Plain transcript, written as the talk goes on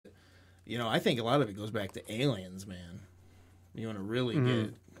You know, I think a lot of it goes back to aliens, man. You want to really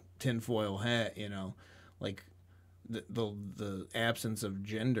get tinfoil hat, you know, like the absence of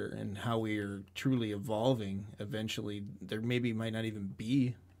gender and how we are truly evolving. Eventually, there maybe might not even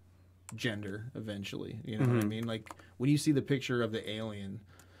be gender. Eventually, you know what I mean? Like when you see the picture of the alien,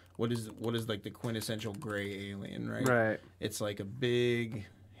 what is like the quintessential gray alien, right? Right. It's like a big,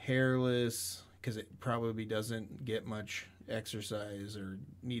 hairless, because it probably doesn't get much exercise or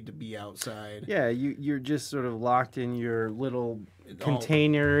need to be outside. Yeah, you're just sort of locked in your little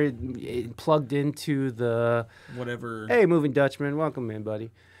container, plugged into the whatever. Hey, moving Dutchman, welcome in,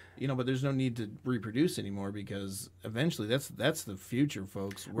 buddy. You know, but there's no need to reproduce anymore because eventually that's the future,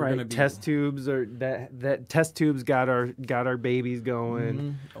 folks. We're Right, gonna be test tubes or that test tubes got our babies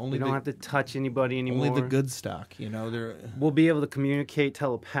going. Only we don't have to touch anybody anymore. Only the good stock, you know. We'll be able to communicate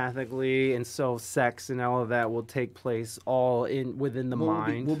telepathically, and so sex and all of that will take place all within the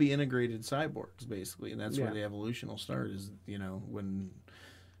mind. We'll be integrated cyborgs, basically, and that's where the evolution will start. Is, you know, when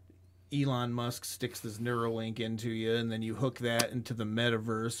Elon Musk sticks this Neuralink into you, and then you hook that into the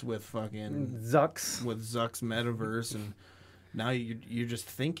metaverse with fucking Zucks. With Zuck's metaverse, and now you're just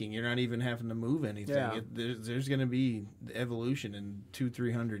thinking. You're not even having to move anything. Yeah. There's going to be evolution in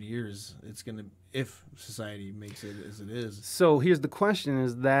 200-300 years. It's going to, if society makes it as it is. So here's the question: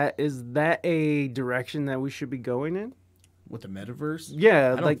 Is that a direction that we should be going in? With the metaverse?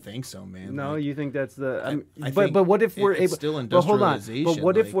 Yeah, I don't think so, man. No, you think that's the? But what if we're able? Still industrialization. But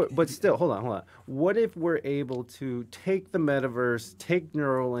what if we're? But still, hold on. What if we're able to take the metaverse, take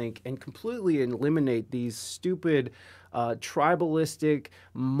Neuralink, and completely eliminate these stupid, tribalistic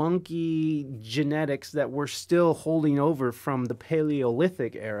monkey genetics that we're still holding over from the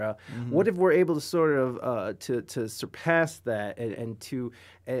Paleolithic era? What if we're able to sort of to surpass that and to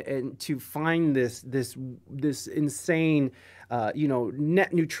find this insane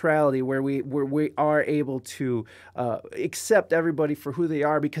net neutrality where we are able to accept everybody for who they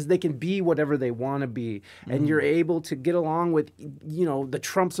are because they can be whatever they want to be, and you're able to get along with the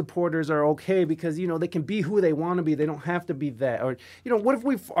Trump supporters are okay because they can be who they want to be. They don't have to be that. Or what if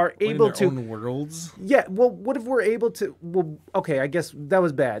we are able to own worlds? Yeah. Well, what if we're able to? Well, okay. I guess that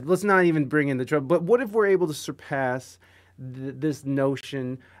was bad. Let's not even bring in the Trump. But what if we're able to surpass this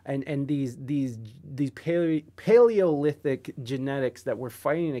notion and these Paleolithic genetics that we're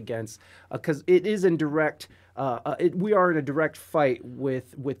fighting against, because it is in direct. We are in a direct fight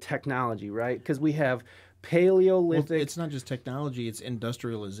with everything, right? Because we have Paleolithic. Well, it's not just technology; it's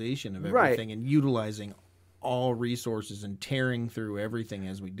industrialization of everything and utilizing all resources and tearing through everything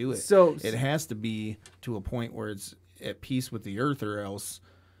as we do it. So it has to be to a point where it's at peace with the Earth, or else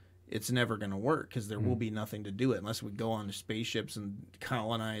it's never going to work because there will be nothing to do it unless we go on to spaceships and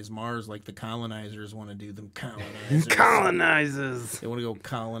colonize Mars like the colonizers want to do. Them colonizers. Colonizers. They want to go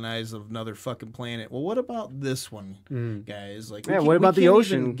colonize another fucking planet. Well, what about this one, guys? Like, what about the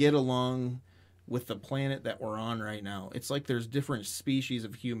ocean? Even get along with the planet that we're on right now. It's like there's different species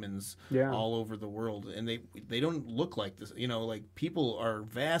of humans all over the world, and they don't look like this. Like people are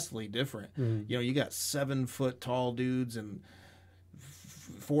vastly different. You got 7-foot tall dudes and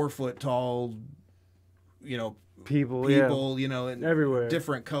 4-foot tall, people, and everywhere,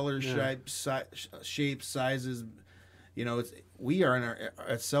 different colors, shapes, sizes. We are in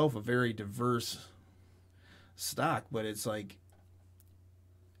itself a very diverse stock, but it's like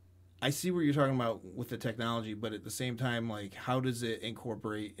I see what you're talking about with the technology, but at the same time, like, how does it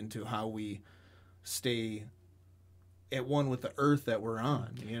incorporate into how we stay at one with the earth that we're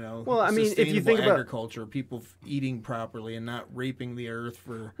on? Well, I mean, if you think about agriculture, people eating properly and not raping the earth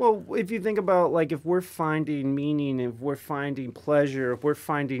for. Well, if you think about, like, if we're finding meaning, if we're finding pleasure, if we're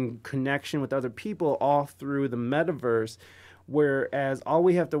finding connection with other people all through the metaverse, whereas all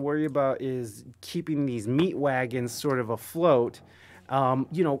we have to worry about is keeping these meat wagons sort of afloat. No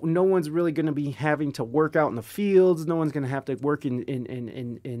one's really going to be having to work out in the fields. No one's going to have to work in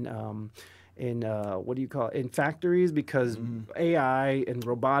what do you call it? In factories, because AI and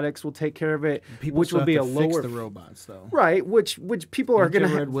robotics will take care of it. Which will be a lower. Fix the robots, though. Right, which people are going to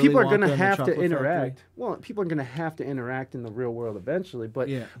have to interact. Factory? Well, people are going to have to interact in the real world eventually, but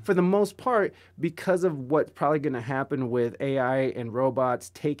for the most part, because of what's probably going to happen with AI and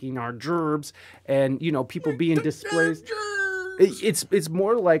robots taking our gerbs and people being displaced. It's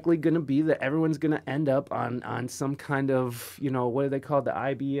more likely going to be that everyone's going to end up on some kind of, what do they call the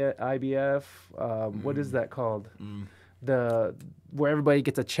IBF? What is that called? Where everybody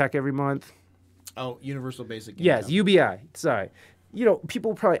gets a check every month. Oh, Universal Basic Income. Yes, UBI. Sorry.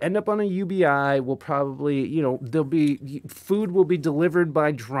 people will probably end up on a UBI. Will probably, food will be delivered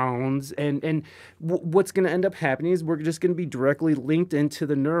by drones, and what's going to end up happening is we're just going to be directly linked into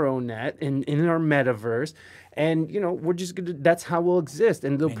the neural net and in our metaverse, and we're just gonna. That's how we'll exist,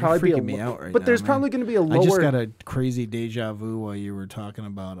 and there'll probably be me out right but now, there's man. probably going to be a lower. I just got a crazy deja vu while you were talking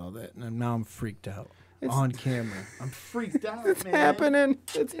about all that, and now I'm freaked out. On camera. I'm freaked out, It's man. happening.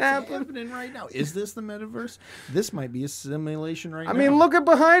 It's happening right now. Is this the metaverse? This might be a simulation right now. I mean, look at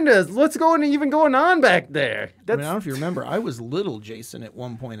behind us. What's even going on back there? I don't know if you remember, I was little Jason at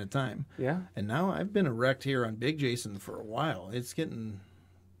one point in time. Yeah. And now I've been erect here on Big Jason for a while. It's getting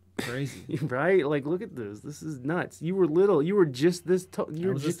crazy. Right? Like, look at this. This is nuts. You were little. You were just this tall. I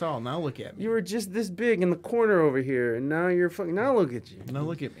was this tall. Now look at me. You were just this big in the corner over here, and now you're fucking. Now look at you. Now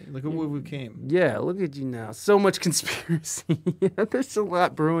look at me. Look at where we came. Yeah, look at you now. So much conspiracy. There's a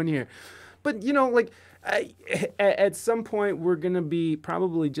lot brewing here. But, at some point, we're going to be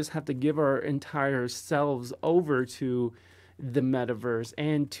probably just have to give our entire selves over to the metaverse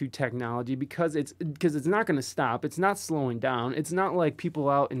and to technology because it's not going to stop. It's not slowing down. It's not like people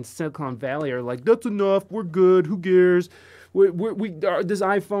out in Silicon Valley are like, that's enough. We're good. Who cares? This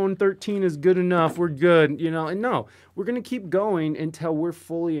iPhone 13 is good enough. We're good. And no, we're going to keep going until we're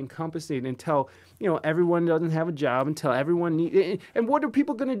fully encompassing, until everyone doesn't have a job, until everyone needs. And what are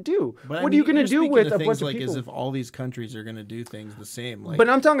people going to do? What are you going to do with a bunch of people? As if all these countries are going to do things the same. But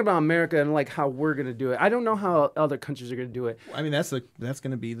I'm talking about America and like how we're going to do it. I don't know how other countries are going to do it. I mean, that's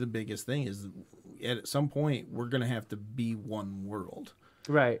going to be the biggest thing. Is at some point we're going to have to be one world.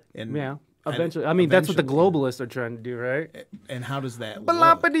 Right. And yeah. Eventually. I mean, that's what the globalists are trying to do, right? And how does that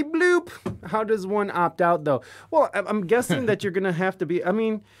Bloppity bloop. How does one opt out, though? Well, I'm guessing that you're going to have to be... I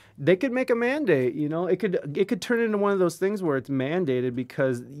mean, they could make a mandate, It could turn into one of those things where it's mandated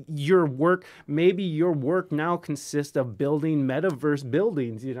because maybe your work now consists of building metaverse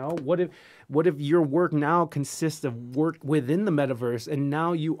buildings, What if your work now consists of work within the metaverse and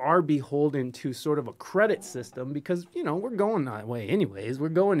now you are beholden to sort of a credit system because, we're going that way anyways. We're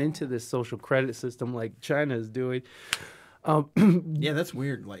going into this social credit system like China is doing. Yeah, that's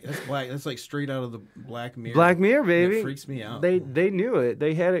weird. Like that's like straight out of the Black Mirror. Black Mirror, baby. It freaks me out. They knew it.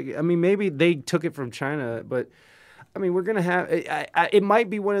 They had it. I mean, maybe they took it from China, but I mean, we're gonna have. It might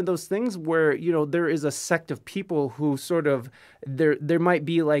be one of those things where there is a sect of people who sort of there might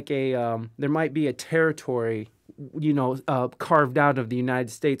be like there might be a territory. Carved out of the United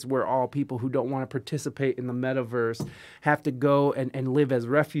States where all people who don't want to participate in the metaverse have to go and live as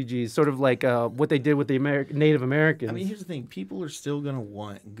refugees, sort of like what they did with the Native Americans. I mean, here's the thing. People are still going to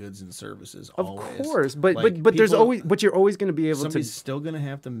want goods and services always. Of course, but there's always, but you're always going to be able somebody's still going to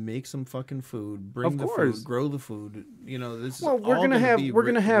have to make some fucking food, bring the food, grow the food. This is we're going to have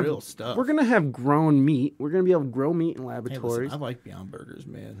real stuff. We're going to have grown meat. We're going to be able to grow meat in laboratories. Hey, listen, I like Beyond Burgers,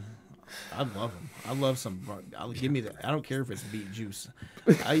 man. I love them. I love some. Give me that. I don't care if it's beet juice.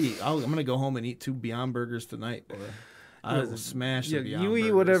 I'm gonna go home and eat 2 Beyond Burgers tonight, boy. I will smash the Beyond Burgers. You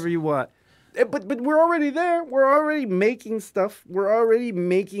eat whatever you want. But we're already there. We're already making stuff. We're already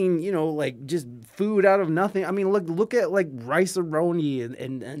making, like just food out of nothing. I mean, look at like rice-a-roni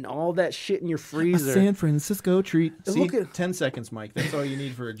and all that shit in your freezer. A San Francisco treat. See, look at 10 seconds, Mike. That's all you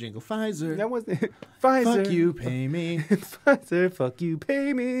need for a jingle. Pfizer. That wasn't Pfizer. Fuck you, pay me. Pfizer, fuck you,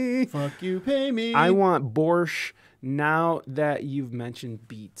 pay me. Fuck you, pay me. I want borscht. Now that you've mentioned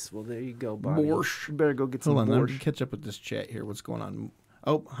beets. Well, there you go, Bonnie. Borscht. You better go get some borscht. Hold on, let me catch up with this chat here. What's going on?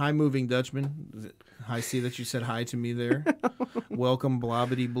 Oh, hi, Moving Dutchman. I see that you said hi to me there. Welcome,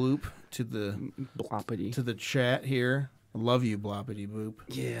 Blobbity Bloop, to the chat here. I love you, Blobbity Bloop.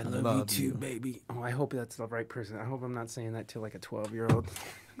 Yeah, I love you too, baby. Oh, I hope that's the right person. I hope I'm not saying that to like a 12-year-old.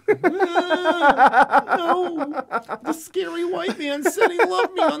 No, the scary white man said he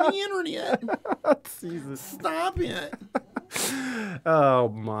loved me on the internet. Jesus. Stop it. Oh,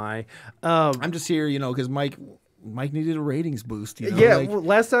 my. I'm just here, because Mike needed a ratings boost. Yeah,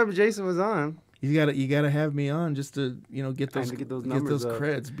 last time Jason was on. You gotta have me on just to get those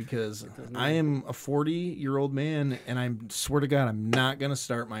creds because I am a 40-year-old man and I swear to God I'm not gonna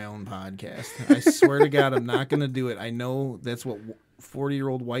start my own podcast. I swear to God I'm not gonna do it. I know that's what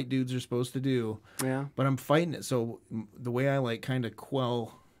 40-year-old white dudes are supposed to do. Yeah. But I'm fighting it. So the way I like kind of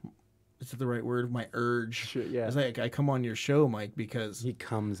quell, is it the right word? My urge. Sure, yeah. Is like I come on your show, Mike, because he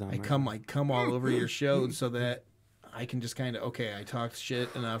comes on. I come all over your show so that I can just kind of, I talked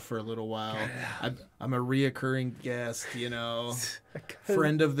shit enough for a little while. I'm a reoccurring guest,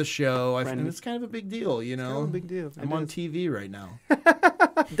 friend of the show. And it's kind of a big deal, It's kind of a big deal. I'm on TV right now.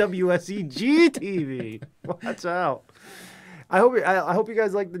 WSEG TV. Watch out. I hope you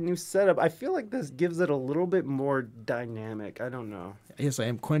guys like the new setup. I feel like this gives it a little bit more dynamic. I don't know. Yes, I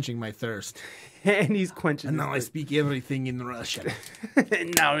am quenching my thirst. And he's quenching. And now I speak everything in Russian.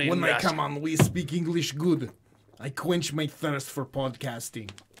 Now When I come on, we speak English good. I quench my thirst for podcasting.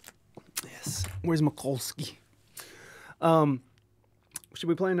 Yes. Where's Mikulski? Should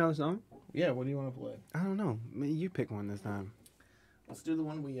we play another song? Yeah, what do you want to play? I don't know. You pick one this time. Let's do the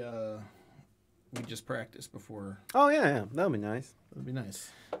one we just practiced before. Oh yeah, that'll be nice. That'd be nice.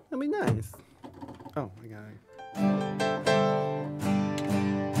 That'll be nice. Oh, I got it.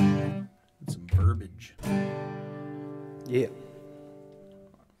 And some verbiage. Yeah.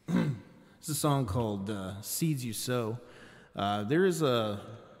 It's a song called Seeds You Sow. There is a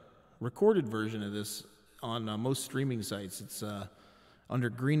recorded version of this on most streaming sites. It's under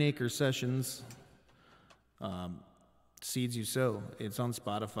Greenacre Sessions, Seeds You Sow. It's on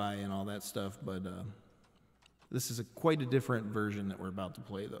Spotify and all that stuff, but this is quite a different version that we're about to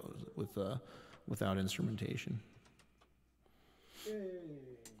play, though, without instrumentation. Yay.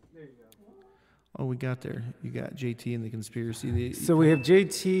 There you go. Oh, we got there. You got JT and the Conspiracy. So we have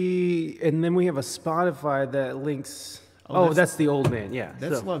JT, and then we have a Spotify that links... Oh, that's the old man, yeah.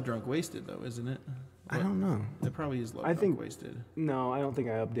 That's Love Drunk Wasted, though, isn't it? I don't know. That probably is Love Drunk Wasted. No, I don't think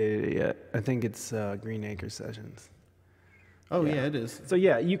I updated it yet. I think it's Greenacre Sessions. Oh, yeah, it is. So,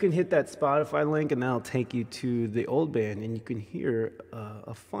 yeah, you can hit that Spotify link, and that'll take you to the old band, and you can hear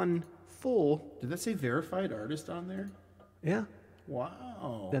a fun, full... Did that say verified artist on there? Yeah.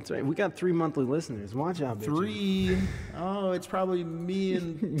 Wow. That's right. We got 3 monthly listeners. Watch out, bitches. 3. Oh, it's probably me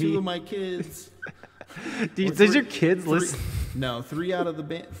and 2 of my kids. Does your kids listen? No, 3 out of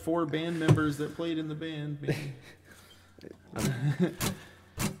the 4 band members that played in the band.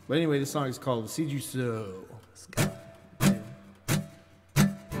 But anyway, the song is called Seeds You Sow. Let's go.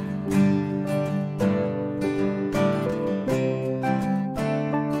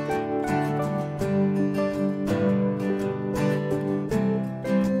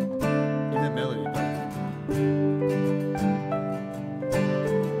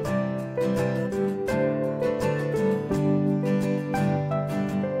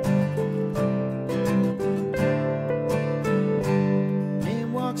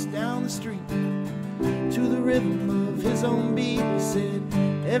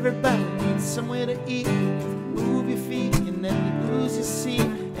 Everybody needs somewhere to eat. Move your feet and then you lose your seat.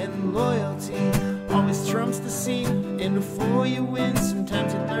 And loyalty always trumps the scene. And before you win,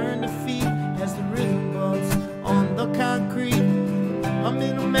 sometimes you learn defeat. As the rhythm bugs on the concrete, I'm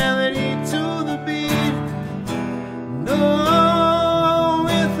in a melody to the beat. No,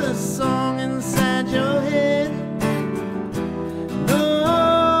 with a song inside your head.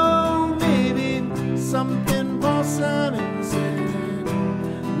 No, maybe something Paul Simon said.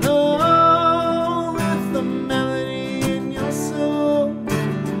 No, with the melody in your soul.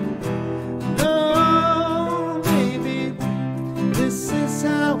 No, baby, this is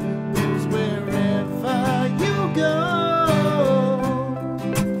how it goes wherever you go.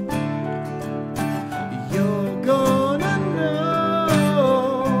 You're gonna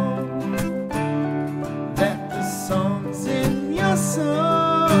know that the songs in your soul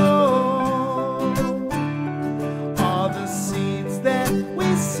are the seeds that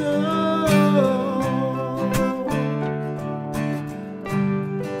we sow.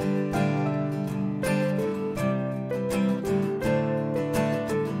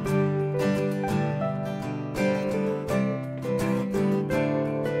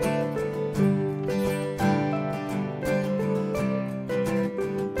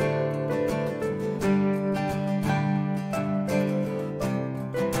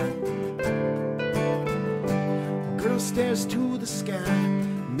 Girl stares to the sky,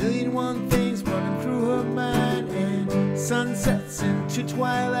 1,000,001 things running through her mind, and sunsets into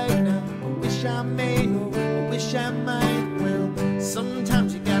twilight now. I wish I may, oh, I wish I might. Well,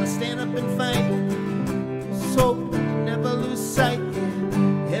 sometimes you gotta stand up and fight. So never lose sight,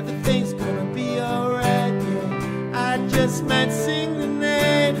 yeah. Everything's gonna be alright, yeah. I just might sing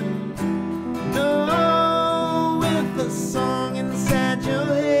tonight. No, with a song inside your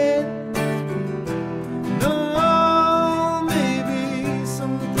head. No, maybe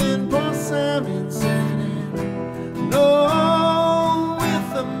something Paul Simon said. No,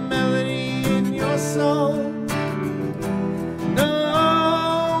 with a melody in your soul.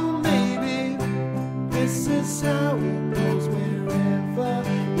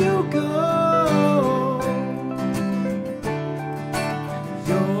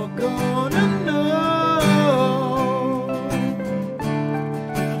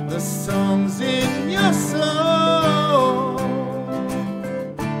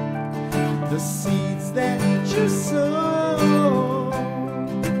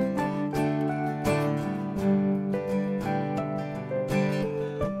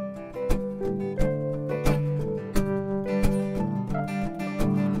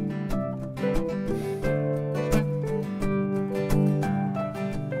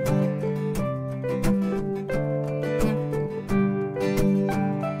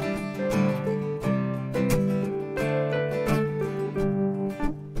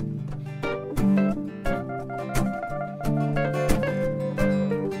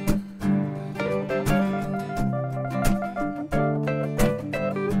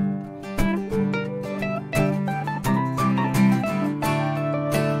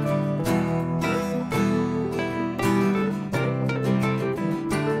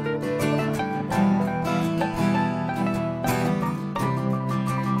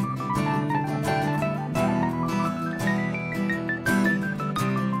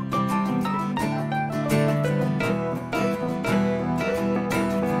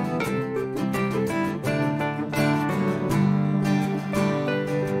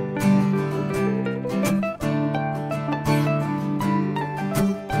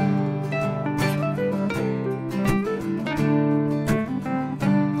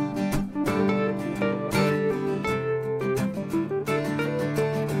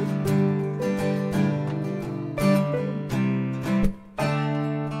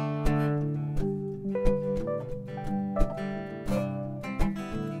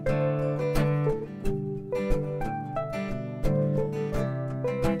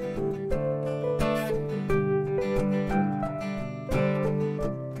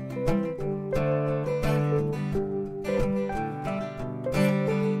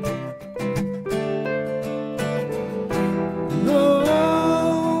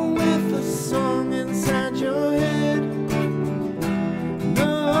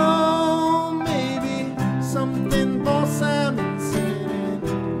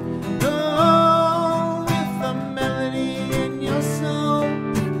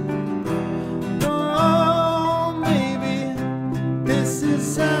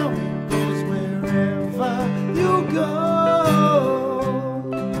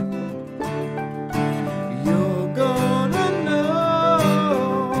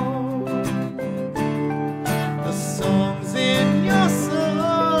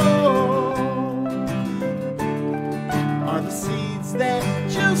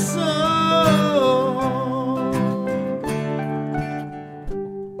 that you sow.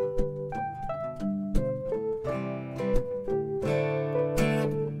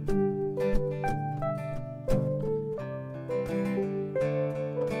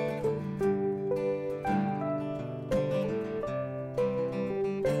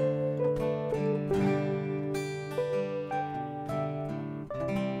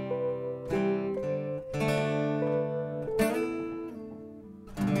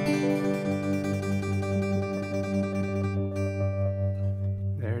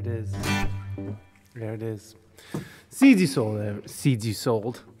 There it is. Seeds you sold. Seeds you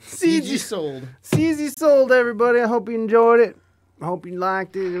sold. Seeds you sold. Seeds you sold, everybody. I hope you enjoyed it. I hope you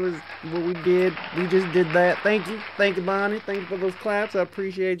liked it. It was what we did. We just did that. Thank you. Thank you, Bonnie. Thank you for those claps. I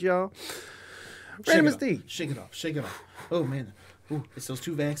appreciate y'all. Reina Mystique. Shake it off. Shake it off. Oh, man. Ooh, it's those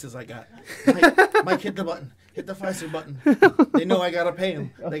 2 vaxes I got. Mike, hit the button. Hit the Pfizer button. They know I gotta pay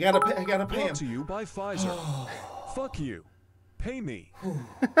them. I gotta pay them. Brought to you by Pfizer. Fuck you. Pay me.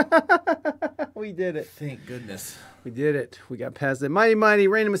 We did it. Thank goodness. We did it. We got past it. Mighty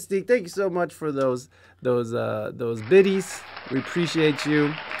Reina Mystique. Thank you so much for those biddies. We appreciate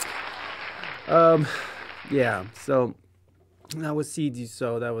you. Yeah. So that was Seeds You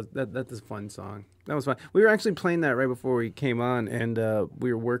Sow. That's a fun song. That was fun. We were actually playing that right before we came on, and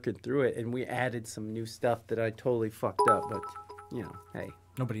we were working through it, and we added some new stuff that I totally fucked up. But you know, hey.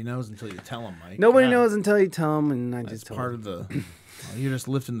 Nobody knows until you tell them, Mike. Nobody knows until you tell them, and I just told part of the. You're just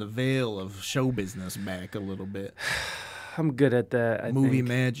lifting the veil of show business back a little bit. I'm good at that. I Movie think.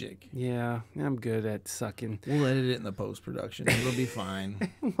 Magic. Yeah, I'm good at sucking. We'll edit it in the post production. It'll be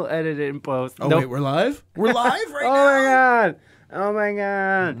fine. We'll edit it in post. Oh wait, we're live. We're live right now. Oh my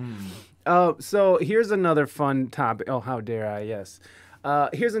god! Oh my god! So here's another fun topic. Oh, how dare I? Yes.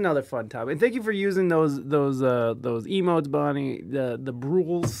 Here's another fun topic, and thank you for using those emotes, Bonnie. The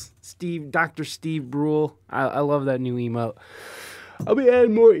Brules, Dr. Steve Brule. I love that new emote. I'll be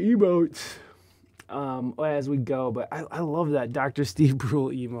adding more emotes as we go, but I love that Dr. Steve Brule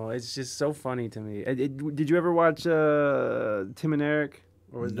emote. It's just so funny to me. Did you ever watch Tim and Eric?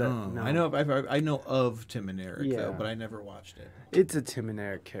 Or was no. That, no, I know of Tim and Eric, yeah. though, but I never watched it. It's a Tim and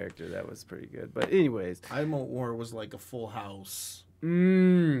Eric character that was pretty good. But anyways, I more was like a Full House.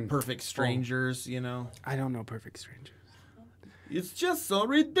 Perfect Strangers, you know. I don't know Perfect Strangers. It's just so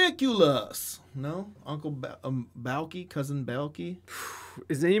ridiculous. No, Uncle Balky, cousin Balky.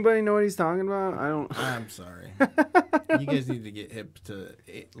 Does anybody know what he's talking about? I don't. I'm sorry. You guys need to get hip to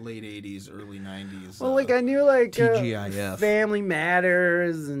late '80s, early '90s. Well, like I knew like TGIF, Family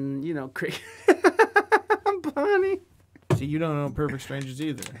Matters, and you know, Bonnie. See, you don't know Perfect Strangers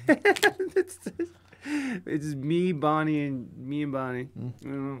either. It's just me, Bonnie, and Bonnie.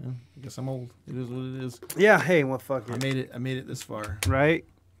 Yeah, I guess I'm old. It is what it is. Yeah. Hey, well, fuck it. I made it this far. Right.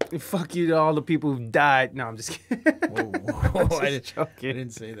 And fuck you to all the people who died. No, I'm just kidding. Whoa. I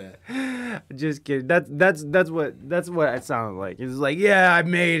didn't say that. Just kidding. That's what it sounded like. It's like, yeah, I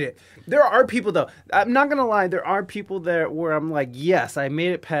made it. There are people though. I'm not gonna lie. There are people there where I'm like, yes, I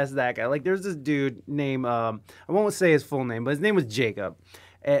made it past that guy. Like, there's this dude named I won't say his full name, but his name was Jacob.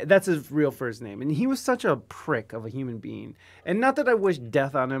 That's his real first name. And he was such a prick of a human being. And not that I wish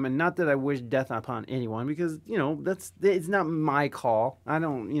death on him, and not that I wish death upon anyone, because, you know, it's not my call. I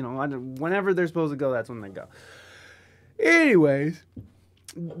don't, whenever they're supposed to go, that's when they go. Anyways,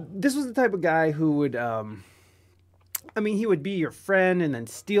 this was the type of guy who would, he would be your friend and then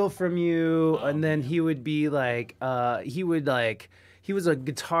steal from you. And then he would be like, he was a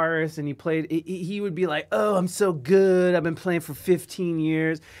guitarist and he would be like, oh, I'm so good. I've been playing for 15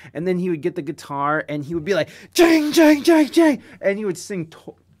 years. And then he would get the guitar and he would be like, jang, jang, jang, jang. And he would sing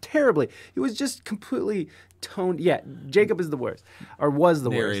terribly. He was just completely toned. Yeah, Jacob is the worst, or was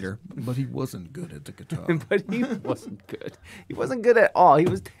the narrator, worst. But he wasn't good at the guitar. But he wasn't good. He wasn't good at all. He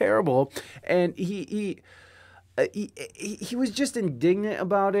was terrible. And he was just indignant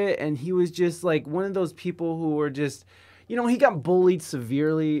about it. And he was just like one of those people who were just... You know, he got bullied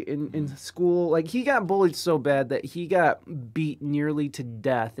severely in school. Like, he got bullied so bad that he got beat nearly to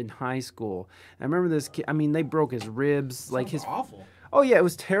death in high school. I remember this kid. I mean, they broke his ribs. Like his awful. Oh yeah, it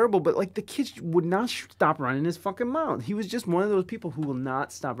was terrible. But like the kid would not stop running his fucking mouth. He was just one of those people who will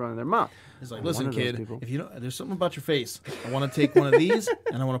not stop running their mouth. He's like, listen, kid, if you don't, there's something about your face. I want to take one of these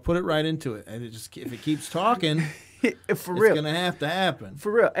and I want to put it right into it. And if it keeps talking, for real, it's gonna have to happen.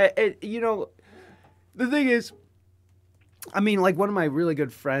 For real. You know, the thing is. I mean, like, one of my really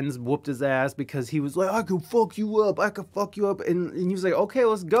good friends whooped his ass because he was like, I could fuck you up. And he was like, okay,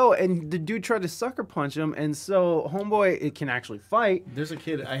 let's go. And the dude tried to sucker punch him. And so homeboy, it can actually fight. There's a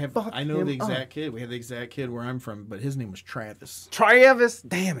kid I know the exact kid. We have the exact kid where I'm from, but his name was Travis. Travis?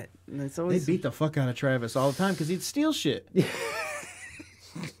 Damn it. They beat the fuck out of Travis all the time because he'd steal shit.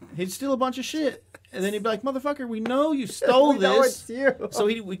 He'd steal a bunch of shit. And then he'd be like, motherfucker, we know you stole this. Know it's you. So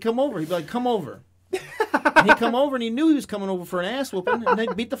we'd come over. He'd be like, come over. And he'd come over and he knew he was coming over for an ass whooping, and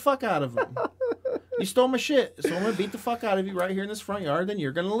they'd beat the fuck out of him. You stole my shit, so I'm gonna beat the fuck out of you right here in this front yard, then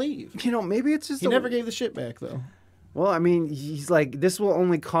you're gonna leave. You know, maybe it's just he never gave the shit back though. Well, I mean, he's like, this will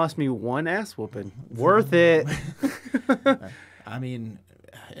only cost me one ass whooping. Worth it. I mean,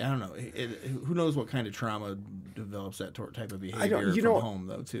 I don't know. Who knows what kind of trauma develops that type of behavior from home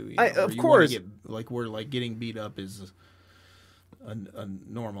though too. Of course. Where getting beat up is a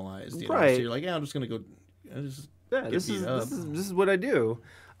normalized, right? So you're like, yeah, I'm just gonna go. This is what I do.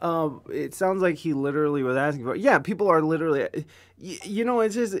 It sounds like he literally was asking for. Yeah, people are literally. You know,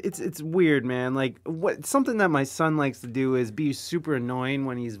 it's weird, man. Like something that my son likes to do is be super annoying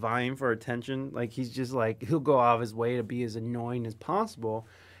when he's vying for attention. Like he's just like he'll go out of his way to be as annoying as possible,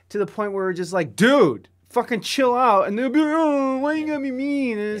 to the point where we're just like, dude, fucking chill out, and they'll be like, oh, why you gotta be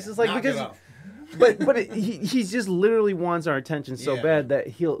mean? And it's just like because. But he just literally wants our attention so bad that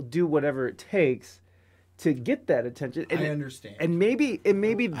he'll do whatever it takes to get that attention. And I understand. And maybe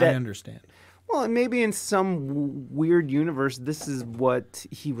that I understand. Well, maybe in some weird universe, this is what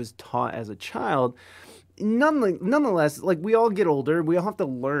he was taught as a child. Nonetheless, like we all get older, we all have to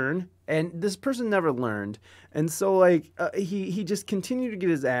learn, and this person never learned, and so like he just continued to get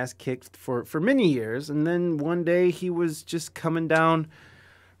his ass kicked for many years, and then one day he was just coming down.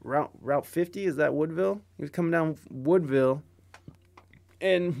 Route 50, is that Woodville? He was coming down Woodville,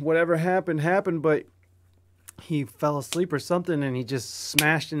 and whatever happened, but he fell asleep or something, and he just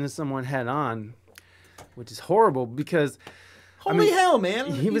smashed into someone head on, which is horrible because... Holy hell,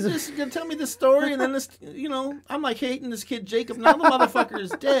 man. He was just going to tell me this story, and then this, I'm like hating this kid Jacob. Now the motherfucker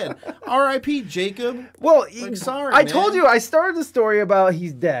is dead. R.I.P. Jacob. Well, like, sorry, I told you, I started the story about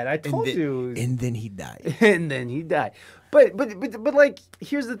he's dead. I told you. And then he died. But like,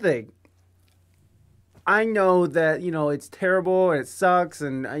 here's the thing. I know that, it's terrible and it sucks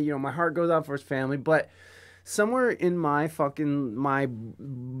and, my heart goes out for his family, but somewhere in my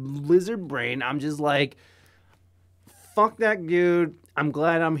lizard brain, I'm just like, fuck that dude. I'm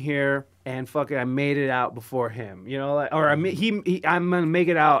glad I'm here, and fuck it, I made it out before him. I'm gonna make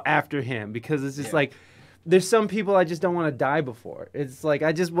it out after him, because it's just like, there's some people I just don't want to die before. It's like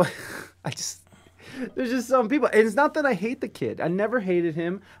there's just some people, and it's not that I hate the kid. I never hated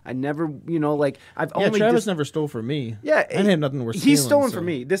him. I never, I've only. Travis never stole from me. Yeah, I had nothing worth stealing. He's stolen from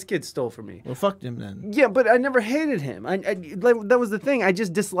me. This kid stole from me. Well, fuck him then. Yeah, but I never hated him. That was the thing. I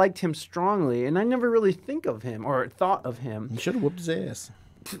just disliked him strongly, and I never really think of him or thought of him. You should have whooped his ass.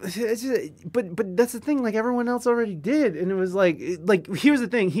 But that's the thing, like everyone else already did, and it was like here's the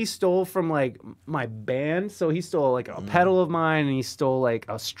thing, he stole from like my band, so he stole like a pedal of mine, and he stole like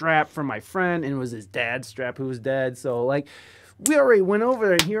a strap from my friend, and it was his dad's strap who was dead, so like we already went over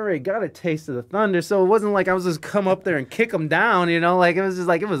there and he already got a taste of the thunder, so it wasn't like I was just come up there and kick him down, like it was just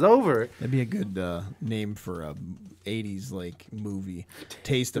like it was over. That'd be a good name for a 80s like movie.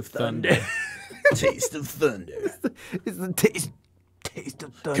 Taste of Thunder. Taste of Thunder. It's the taste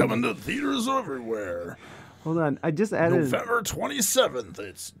of thunder. Coming to theaters everywhere. Hold on, I just added November 27th.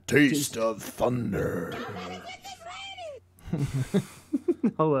 It's Taste of Thunder.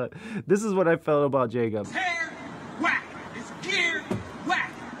 Hold on. This is what I felt about Jacob. His hair, whack. His gear,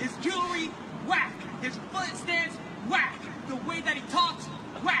 whack. His jewelry, whack. His foot stance, whack. The way that he talks,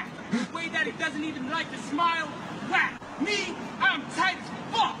 whack. The way that he doesn't even like to smile, whack. Me, I'm tight as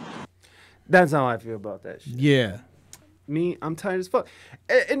fuck. That's how I feel about that shit. Yeah. Me, I'm tired as fuck.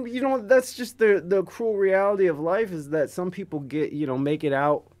 And that's just the cruel reality of life, is that some people get, make it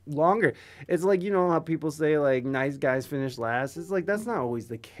out longer. It's like, how people say, like, nice guys finish last. It's like, that's not always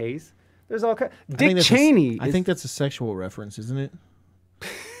the case. There's all kinds. Dick Cheney. I think that's a sexual reference, isn't it?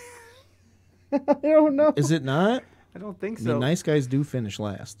 I don't know. Is it not? I don't think so. I mean, nice guys do finish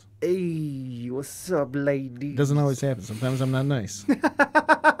last. Hey, what's up, lady? Doesn't always happen. Sometimes I'm not nice.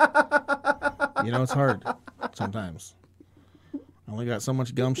 It's hard. Sometimes. I only got so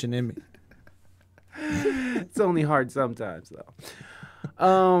much gumption in me. It's only hard sometimes, though.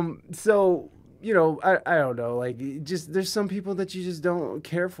 So, I don't know. Like, there's some people that you just don't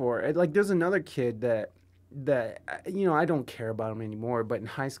care for. Like, there's another kid that I don't care about him anymore. But in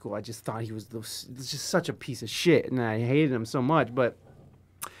high school, I just thought he was just such a piece of shit, and I hated him so much. But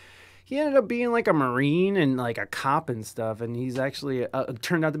he ended up being like a Marine and like a cop and stuff. And he's actually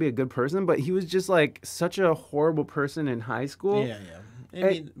turned out to be a good person, but he was just like such a horrible person in high school. Yeah, yeah. I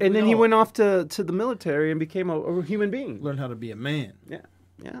mean, and then he went off to the military and became a human being. Learn how to be a man. Yeah,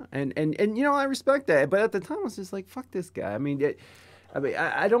 yeah. And you know, I respect that. But at the time, I was just like, fuck this guy. I mean,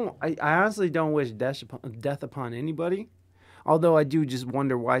 I honestly don't wish death upon anybody. Although I do just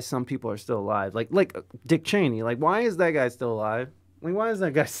wonder why some people are still alive. Like Dick Cheney. Like, why is that guy still alive? Like, why is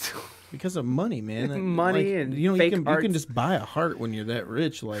that guy still Because of money, man. Money and fake you can just buy a heart when you're that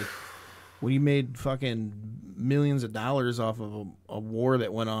rich. Like, when you made fucking millions of dollars off of a war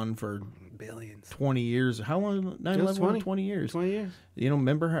that went on for billions, 20 years. How long? 9/11 20 years. 20 years. You know,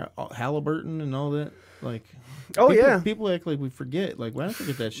 remember Halliburton and all that? Like, people act like we forget. Like, well, I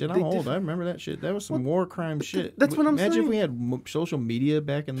forget that shit. I'm old. I remember that shit. That was some war crime shit. That's what I'm saying. Imagine if we had social media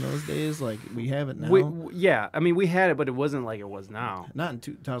back in those days, like we have it now. I mean, we had it, but it wasn't like it was now. Not in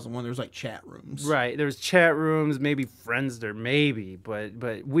 2001. There was like chat rooms. Right. There was chat rooms, maybe Friendster, maybe.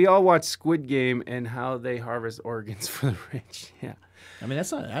 But we all watched Squid Game and how they harvest organs for the rich. Yeah. I mean,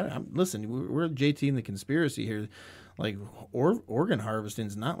 that's not. Listen, we're JT in the conspiracy here. Like, organ harvesting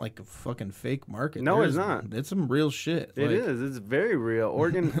is not like a fucking fake market. No, it's not. It's some real shit. It is. It's very real.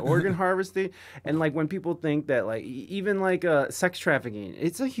 Organ harvesting, and like when people think that like even like sex trafficking,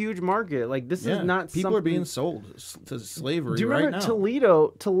 it's a huge market. Like this is not people are being sold to slavery. Do you remember right now?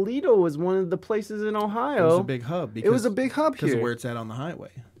 Toledo? Toledo was one of the places in Ohio. It was a big hub. It was a big hub because of where it's at on the highway.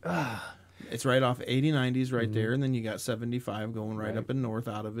 It's right off 80/90s right there, and then you got 75 going right up and north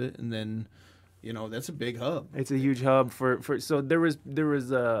out of it, and then. You know, that's a big hub. It's a huge hub for so there was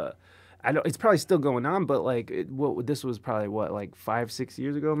I don't. It's probably still going on, but like this was probably what, like 5-6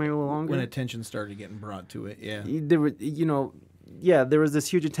 years ago, maybe a little longer. When attention started getting brought to it, yeah. There were, there was this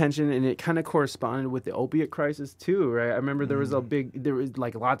huge attention, and it kind of corresponded with the opiate crisis too, right? I remember there was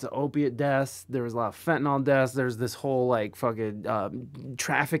like lots of opiate deaths. There was a lot of fentanyl deaths. There's this whole like fucking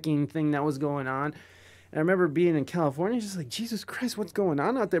trafficking thing that was going on. And I remember being in California, just like, Jesus Christ, what's going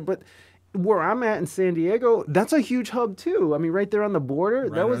on out there? But where I'm at in San Diego, that's a huge hub too. I mean, right there on the border,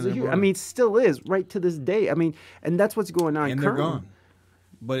 that was a huge. I mean, it still is right to this day. I mean, and that's what's going on. And they're gone.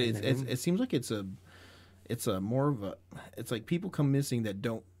 But it seems like it's a more of a. It's like people come missing that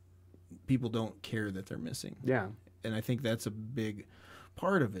people don't care that they're missing. Yeah. And I think that's a big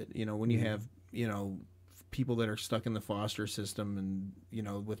part of it. You know, when you have people that are stuck in the foster system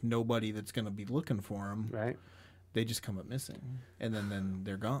and with nobody that's going to be looking for them, right? They just come up missing, and then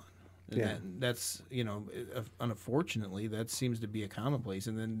they're gone. Yeah. That's unfortunately that seems to be a commonplace,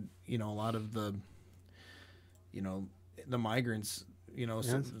 and then a lot of the the migrants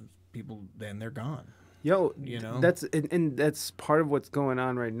people, then they're gone. That's and that's part of what's going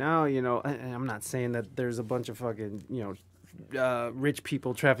on right now. And I'm not saying that there's a bunch of fucking rich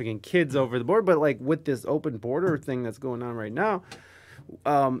people trafficking kids over the border, but like with this open border thing that's going on right now.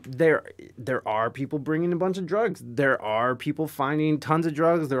 There are people bringing a bunch of drugs. There are people finding tons of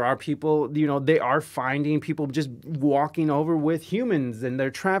drugs. There are people, they are finding people just walking over with humans, and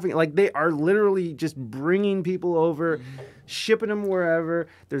they're trafficking. Like, they are literally just bringing people over, shipping them wherever.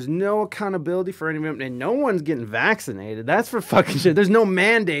 There's no accountability for any of them, and no one's getting vaccinated. That's for fucking shit. There's no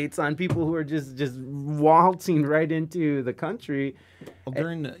mandates on people who are just waltzing right into the country. Well,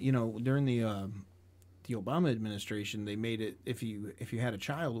 during the Obama administration, they made it if you had a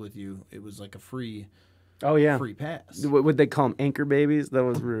child with you, it was like a free free pass. Would they call them anchor babies? That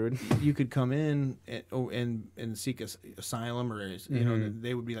was rude. You could come in and seek asylum, or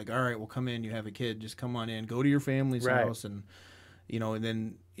they would be like, all right, well, come in, you have a kid, just come on in, go to your family's house, and and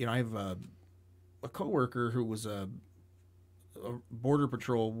then I have a coworker who was a border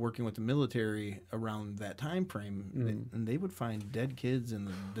patrol working with the military around that time frame, and they would find dead kids in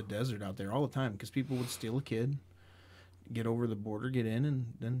the desert out there all the time because people would steal a kid, get over the border, get in, and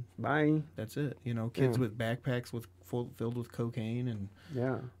then bye. That's it. Kids with backpacks filled with cocaine and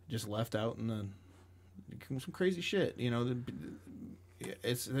just left out in some crazy shit.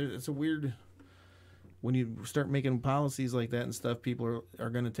 It's a weird. When you start making policies like that and stuff, people are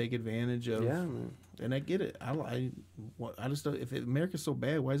going to take advantage of. Yeah, man. And I get it. I just don't, if America's so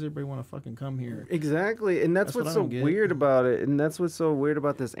bad, why does everybody want to fucking come here? Exactly, and that's what's so weird about it. And that's what's so weird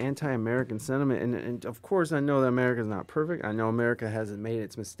about this anti-American sentiment. And of course, I know that America's not perfect. I know America hasn't made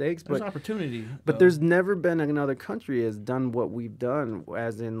its mistakes. There's opportunity. But there's never been another country has done what we've done,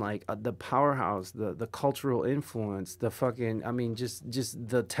 as in like the powerhouse, the cultural influence, the fucking, just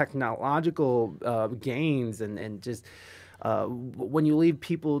the technological gains and just. When you leave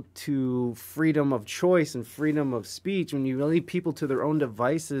people to freedom of choice and freedom of speech, when you leave people to their own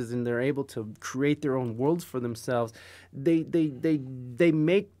devices and they're able to create their own worlds for themselves, they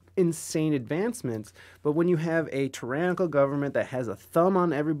make insane advancements. But when you have a tyrannical government that has a thumb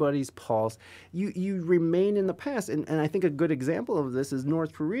on everybody's pulse, you remain in the past. And I think a good example of this is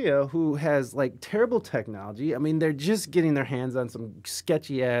North Korea, who has like terrible technology. I mean, they're just getting their hands on some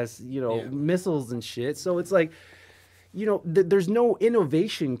sketchy ass, missiles and shit. So it's like, there's no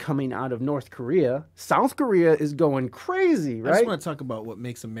innovation coming out of North Korea. South Korea is going crazy, right? I just want to talk about what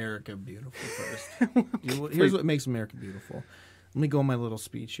makes America beautiful first. Here's what makes America beautiful. Let me go on my little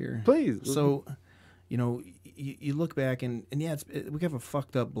speech here. Please. So, you look back and yeah, we have a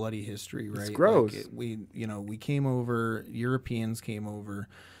fucked up bloody history, right? It's gross. Like we came over, Europeans came over,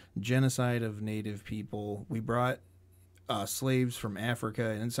 genocide of native people. We brought slaves from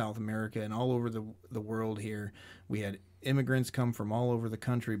Africa and South America and all over the world here. We had immigrants come from all over the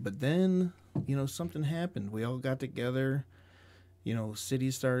country, but then, something happened. We all got together,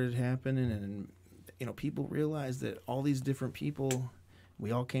 cities started happening, and, people realized that all these different people,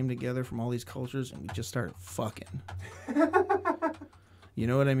 we all came together from all these cultures, and we just started fucking. You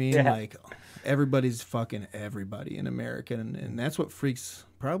know what I mean? Yeah. Like, everybody's fucking everybody in America, and that's what freaks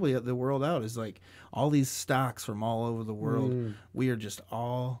probably the world out, is like all these stocks from all over the world. We are just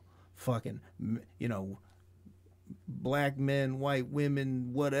all fucking, black men, white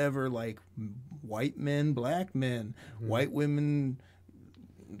women, whatever, like white men, black men, white women,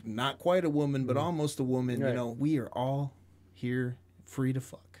 not quite a woman, but almost a woman. Right. We are all here free to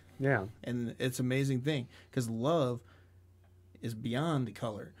fuck. Yeah. And it's an amazing thing, because love is beyond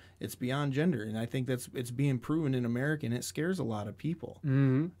color. It's beyond gender. And I think it's being proven in America, and it scares a lot of people.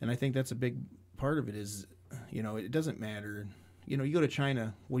 Mm-hmm. And I think that's a big part of it is, it doesn't matter. You go to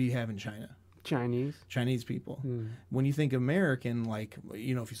China, what do you have in China? Chinese people. When you think American, like,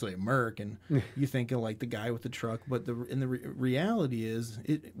 if you say American, you think of like the guy with the truck. But the reality is,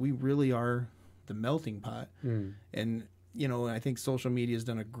 we really are the melting pot. And, I think social media has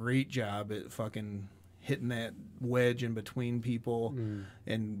done a great job at fucking hitting that wedge in between people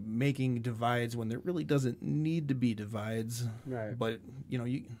and making divides when there really doesn't need to be divides. Right. But,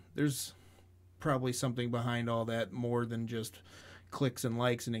 there's probably something behind all that more than just clicks and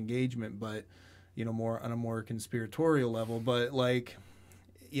likes and engagement, but more on a more conspiratorial level. But like,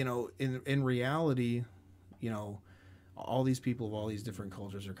 in reality, all these people of all these different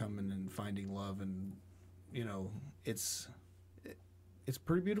cultures are coming and finding love, and it's a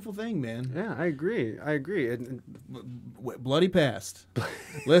pretty beautiful thing, man. Yeah, I agree. And bloody past.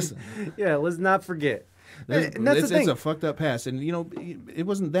 Listen. Yeah, let's not forget. And that's the thing. It's a fucked up past, and it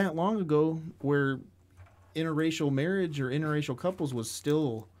wasn't that long ago where interracial marriage or interracial couples was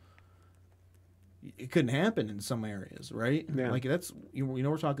still, it couldn't happen in some areas, right? Yeah. Like that's,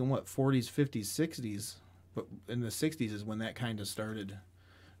 we're talking what, 40s, 50s, 60s, but in the 60s is when that kind of started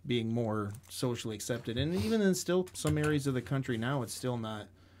being more socially accepted. And even in still some areas of the country now, it's still not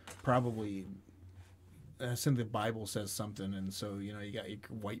probably, I think the Bible says something, and so, you got your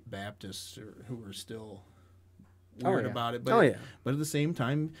white Baptists who are still weird about it. But, but at the same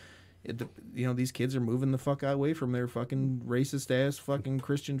time, these kids are moving the fuck away from their fucking racist ass fucking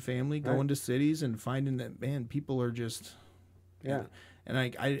Christian family, going to cities and finding that, man, people are just, and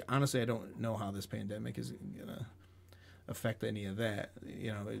I honestly, I don't know how this pandemic is gonna affect any of that,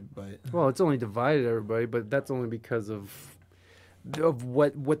 but well, it's only divided everybody, but that's only because of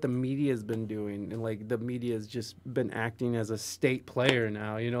what the media has been doing, and like the media has just been acting as a state player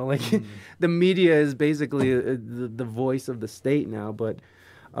now. The media is basically the voice of the state now, but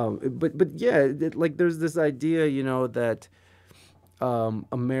yeah, like there's this idea, that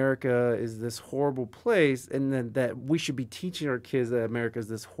America is this horrible place, and then that we should be teaching our kids that America is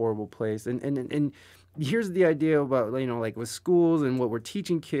this horrible place. And here's the idea about, like with schools and what we're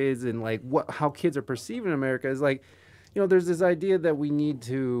teaching kids, and like how kids are perceiving America is like, there's this idea that we need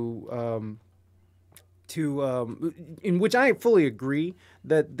to in which I fully agree,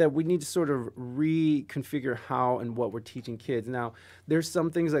 that we need to sort of reconfigure how and what we're teaching kids. Now, there's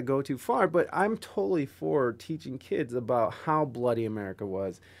some things that go too far, but I'm totally for teaching kids about how bloody America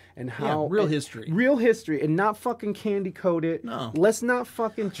was and how real history, and not fucking candy coat it. No, let's not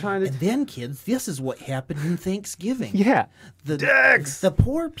fucking try to. And then, kids, this is what happened in Thanksgiving. Yeah, the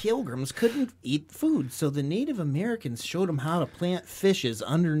poor pilgrims couldn't eat food, so the Native Americans showed them how to plant fishes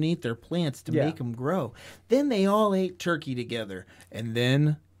underneath their plants to make them grow. Then they all ate turkey together, and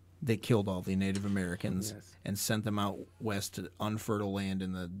then they killed all the Native Americans and sent them out west to unfertile land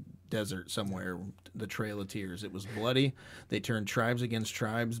in the desert somewhere, the Trail of Tears. It was bloody. They turned tribes against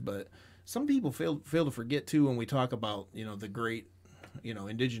tribes, but some people fail to forget, too, when we talk about, the great,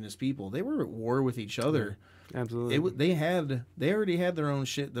 indigenous people. They were at war with each other. Absolutely. They already had their own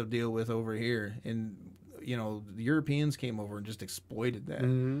shit to deal with over here, and you know, the Europeans came over and just exploited that.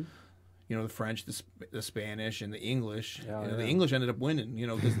 You know, the French, the Spanish, and the English. You know, the English ended up winning, you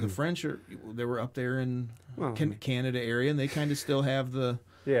know, because the French, they were up there in Canada area, and they kind of still have the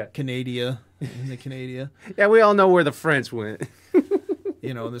Canada. Yeah, we all know where the French went.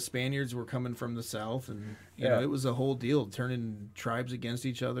 You know, the Spaniards were coming from the south, and, you know, it was a whole deal, turning tribes against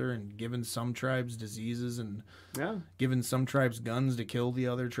each other and giving some tribes diseases and giving some tribes guns to kill the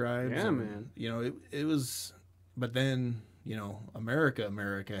other tribes. Yeah, and, man. You know, it was, but then, you know, America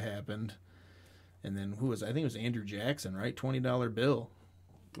happened. And then I think it was Andrew Jackson, right? $20 bill.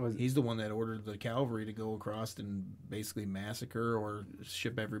 He's the one that ordered the cavalry to go across and basically massacre or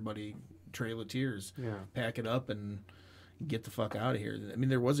ship everybody Trail of Tears. Yeah. Pack it up and get the fuck out of here. I mean,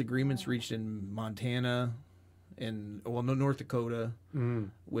 there was agreements reached in Montana and, North Dakota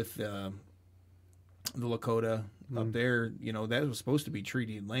with the Lakota up there. You know, that was supposed to be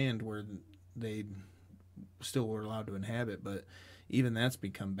treaty land where they still were allowed to inhabit, but even that's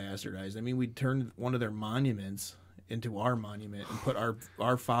become bastardized. I mean, we turned one of their monuments into our monument and put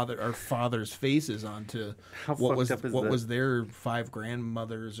our fathers' faces onto what was their 5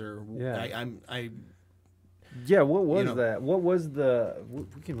 grandmothers or what was that? What was the?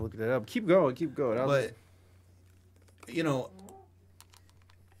 We can look that up. Keep going. But you know,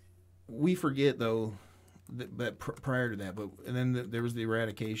 we forget though that prior to that, and then there was the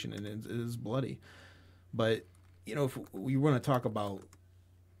eradication, and it is bloody. But you know, if we want to talk about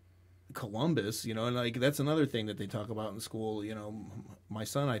Columbus, you know, and like that's another thing that they talk about in school. You know, my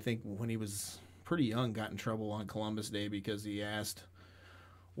son, I think when he was pretty young, got in trouble on Columbus Day because he asked,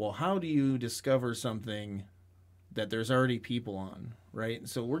 "Well, how do you discover something that there's already people on?" Right?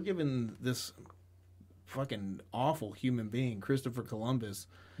 So we're giving this fucking awful human being, Christopher Columbus,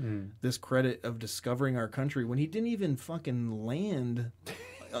 this credit of discovering our country when he didn't even fucking land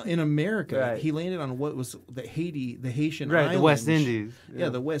in America. Right. He landed on what was the Haitian islands. The West Indies. Yeah,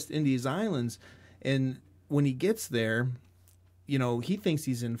 the West Indies islands. And when he gets there, you know, he thinks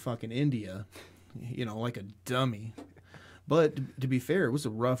he's in fucking India, you know, like a dummy. But to be fair, it was a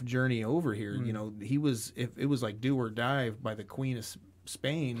rough journey over here. You know, it was like do or die by the Queen of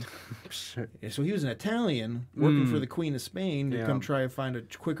Spain. So he was an Italian working for the Queen of Spain to come try to find a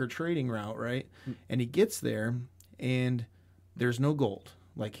quicker trading route, right? And he gets there, and there's no gold.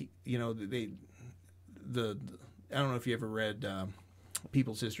 Like, you know, I don't know if you ever read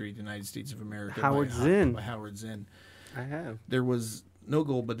People's History of the United States of America Howard Zinn. By Howard Zinn. I have. There was no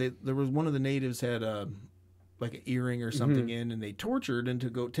gold, but there was one of the natives had like an earring or something in, and they tortured and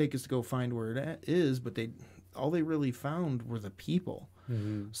to take us to go find where it is, but all they really found were the people.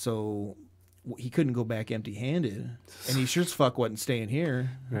 So he couldn't go back empty-handed, and he sure as fuck wasn't staying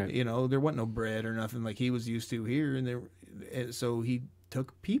here. Right. You know, there wasn't no bread or nothing like he was used to here, and so he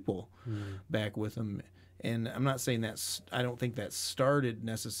took people back with him. And I'm not saying I don't think that started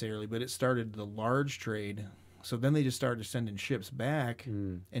necessarily, but it started the large trade. So then they just started sending ships back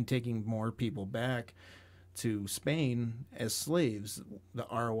and taking more people back to Spain as slaves, the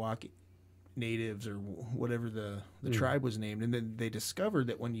Arawak natives or whatever the tribe was named. And then they discovered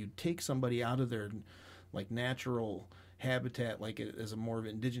that when you take somebody out of their like natural habitat, like as a more of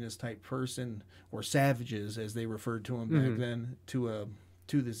an indigenous type person, or savages as they referred to them back then, to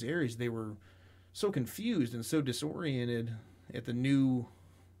these areas, they were so confused and so disoriented at that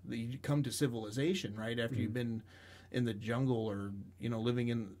you come to civilization right after you've been in the jungle or, you know, living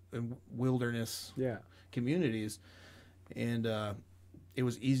in wilderness communities, and it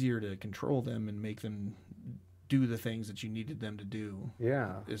was easier to control them and make them do the things that you needed them to do.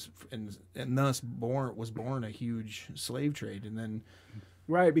 Yeah. And thus was born a huge slave trade. And then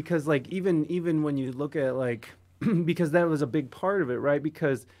right, because like even when you look at like because that was a big part of it, right?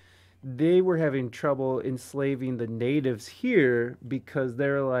 Because they were having trouble enslaving the natives here because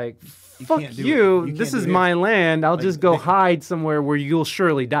they're like, fuck you, this is my land. I'll just go hide somewhere where you'll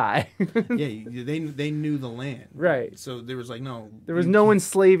surely die. Yeah, they knew the land. Right. So there was like, no. There was no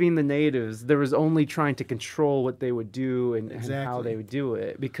enslaving the natives. There was only trying to control what they would do and how they would do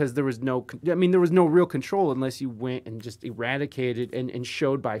it. Because there was no real control unless you went and just eradicated and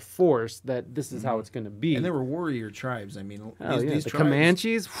showed by force that this is how it's going to be. And there were warrior tribes. I mean, these tribes,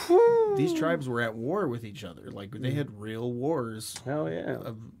 Comanches, whew. These tribes were at war with each other. Like they had real wars. Hell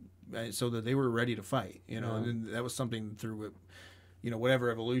yeah. So that they were ready to fight, you know, and that was something through, you know, whatever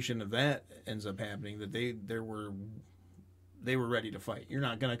evolution of that ends up happening, that they were ready to fight. You're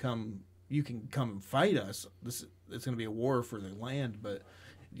not going to come, you can come and fight us. It's going to be a war for the land, but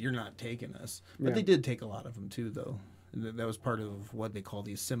you're not taking us. But they did take a lot of them too, though. And that was part of what they call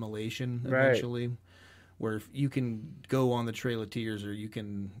the assimilation eventually, where if you can go on the Trail of Tears or you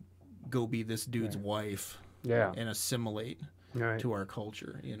can go be this dude's wife and assimilate to our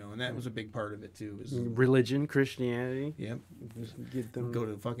culture, you know, and that was a big part of it too. Is religion, Christianity. Yep. Get them. Go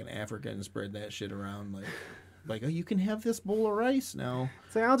to fucking Africa and spread that shit around, like, oh, you can have this bowl of rice now.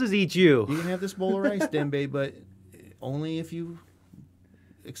 Say, I'll just eat you. You can have this bowl of rice, Dembe, but only if you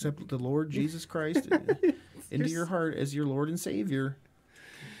accept the Lord Jesus Christ into your heart as your Lord and Savior.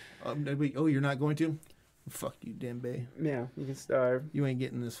 Oh, you're not going to? Fuck you, Dembe. Yeah, you can starve. You ain't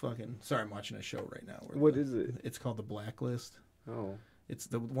getting this fucking... Sorry, I'm watching a show right now. What is it? It's called The Blacklist. Oh. It's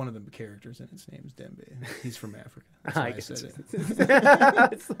one of the characters, and his name's Dembe. He's from Africa. That's why I said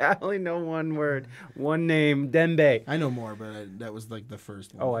it. I only know one word, one name, Dembe. I know more, but that was like the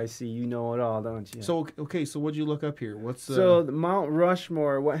first one. Oh, I see. You know it all, don't you? So, okay, so what'd you look up here? So Mount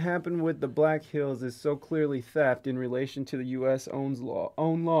Rushmore, what happened with the Black Hills is so clearly theft in relation to the U.S. own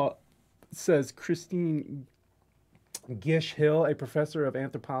law, says Christine Gish Hill, a professor of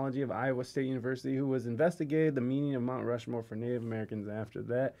anthropology of Iowa State University, who was investigated the meaning of Mount Rushmore for Native Americans. After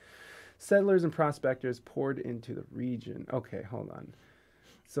that, settlers and prospectors poured into the region. Okay, hold on.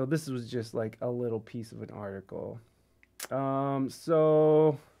 So this was just like a little piece of an article.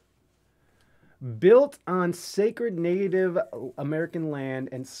 So built on sacred Native American land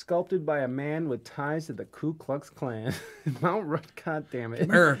and sculpted by a man with ties to the Ku Klux Klan. Mount Rush, God damn it.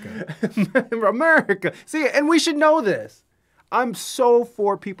 America. America. See, and we should know this. I'm so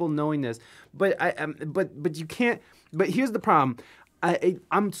for people knowing this. But but you can't, but here's the problem.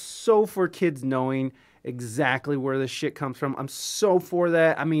 I'm so for kids knowing exactly where this shit comes from. I'm so for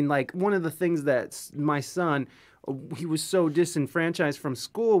that. I mean, like, one of the things that my son, he was so disenfranchised from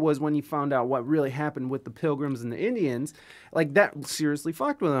school was when he found out what really happened with the Pilgrims and the Indians. Like, that seriously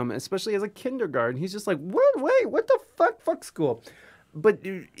fucked with him, especially as a kindergarten. He's just like, what? Wait, what the fuck? Fuck school. But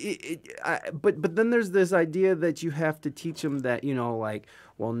but then there's this idea that you have to teach them that, you know, like,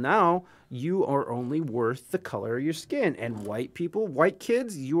 well, now you are only worth the color of your skin, and white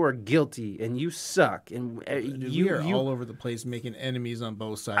kids, you are guilty and you suck, and we are all over the place making enemies on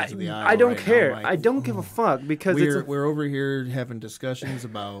both sides of the aisle. I don't right care. now, I don't give a fuck because we're over here having discussions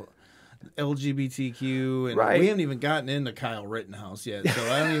about LGBTQ, and we haven't even gotten into Kyle Rittenhouse yet,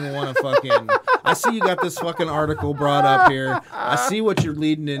 so I don't even want to fucking... I see you got this fucking article brought up here. I see what you're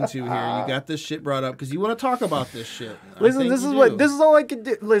leading into here. You got this shit brought up because you want to talk about this shit. Listen, this is all I can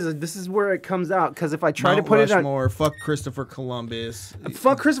do. Listen, this is where it comes out, because if I try to put Rushmore, fuck Christopher Columbus.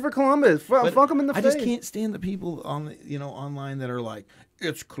 Fuck Christopher Columbus. Fuck him in the face. I just can't stand the people on online that are like,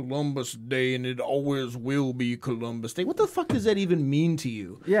 it's Columbus Day and it always will be Columbus Day. What the fuck does that even mean to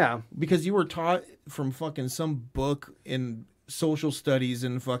you? Yeah. Because you were taught from fucking some book in social studies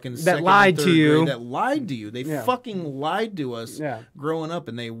and fucking that lied to you. That lied to you. They fucking lied to us growing up,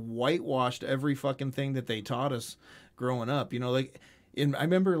 and they whitewashed every fucking thing that they taught us growing up. You know, like I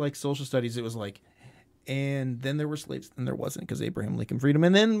remember like social studies, it was like, and then there were slaves, and there wasn't, because Abraham Lincoln freedom.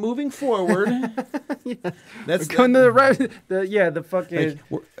 And then moving forward, that's coming to the fucking.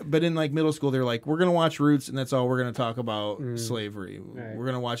 Like, but in like middle school, they're like, we're gonna watch Roots, and that's all we're gonna talk about slavery. Right. We're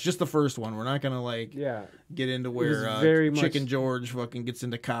gonna watch just the first one. We're not gonna like get into where Chicken George fucking gets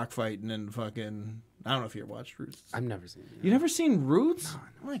into cockfighting and fucking. I don't know if you ever watched Roots. I've never seen it. You never seen Roots? No.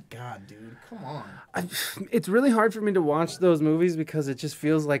 Oh my God, dude. Come on. It's really hard for me to watch those movies because it just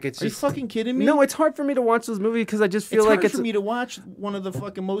feels like it's just... Are you fucking kidding me? No, it's hard for me to watch those movies because I just feel like it's hard for me to watch one of the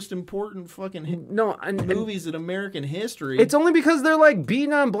fucking most important fucking movies in American history. It's only because they're like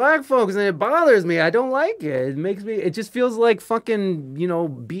beating on black folks and it bothers me. I don't like it. It just feels like fucking,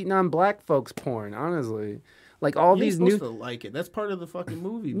 beating on black folks porn, honestly. Like all these new. You're supposed to like it. That's part of the fucking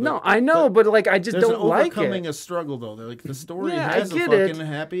movie. No, I know, but like I just don't like it. There's overcoming a struggle though. Like the story has a fucking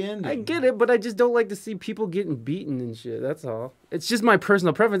happy ending. I get it, but I just don't like to see people getting beaten and shit. That's all. It's just my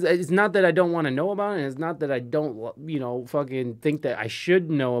personal preference. It's not that I don't want to know about it. It's not that I don't, fucking think that I should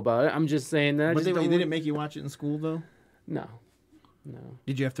know about it. I'm just saying that. But they didn't make you watch it in school though. No.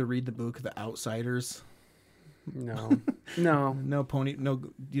 Did you have to read the book The Outsiders? No. No pony. No,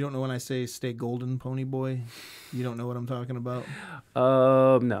 you don't know when I say stay golden, pony boy. You don't know what I'm talking about.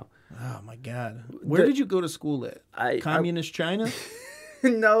 No. Oh my God. Where did you go to school at? Communist China?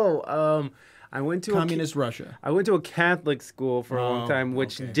 No. I went to Communist Russia. I went to a Catholic school for a long time,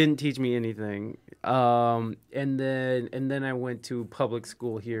 which didn't teach me anything. And then I went to public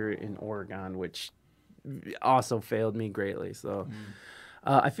school here in Oregon, which also failed me greatly. So.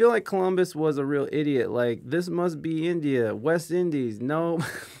 I feel like Columbus was a real idiot. Like, this must be India. West Indies. Nope.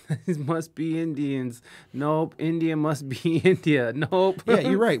 This must be Indians. Nope. India must be India. Nope. Yeah,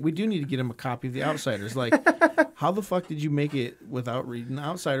 you're right. We do need to get him a copy of The Outsiders. Like, how the fuck did you make it without reading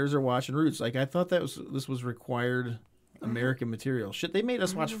Outsiders or watching Roots? Like, I thought this was required American material. Shit, they made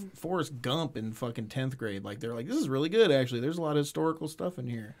us watch Forrest Gump in fucking 10th grade. Like, they're like, this is really good, actually. There's a lot of historical stuff in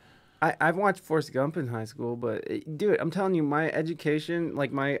here. I've watched Forrest Gump in high school, but dude, I'm telling you, my education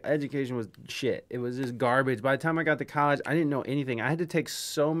was shit. It was just garbage. By the time I got to college, I didn't know anything. I had to take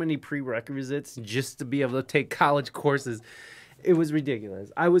so many prerequisites just to be able to take college courses. It was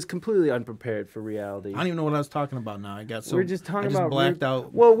ridiculous. I was completely unprepared for reality. I don't even know what I was talking about now. I got so we're just talking I just about blacked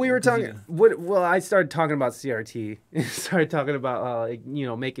out. Well, we were talking. Well, I started talking about CRT. Started talking about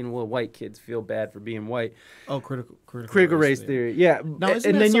making little white kids feel bad for being white. Oh, critical race theory. Yeah, now,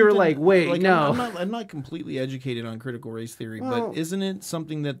 and then you were like, wait, no. I'm not completely educated on critical race theory, but isn't it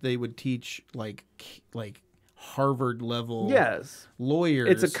something that they would teach like Harvard level lawyers?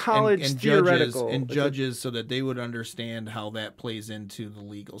 It's a college and theoretical judges so that they would understand how that plays into the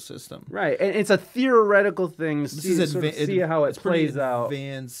legal system. Right, and it's a theoretical thing. See how it plays out.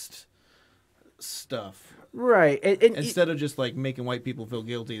 Advanced stuff. Right, and instead of just like making white people feel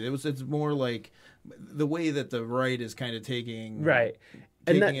guilty, it's more like the way that the right is kind of taking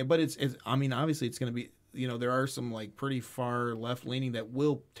it. But it's I mean, obviously it's going to be, there are some like pretty far left leaning that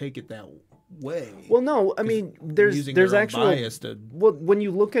will take it that way. Well, no, I mean, there's actual bias well, when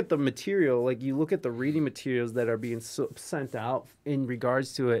you look at the material, like you look at the reading materials that are being sent out in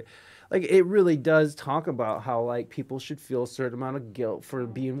regards to it, like it really does talk about how like people should feel a certain amount of guilt for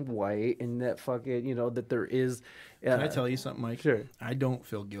being white, and that fucking that there is. Can I tell you something, Mike? Sure. I don't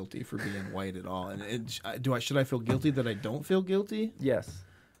feel guilty for being white at all, and should I feel guilty that I don't feel guilty? Yes.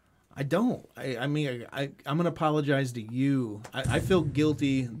 I don't. I mean, I'm going to apologize to you. I feel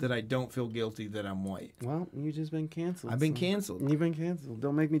guilty that I don't feel guilty that I'm white. Well, you've just been canceled. I've been canceled. You've been canceled.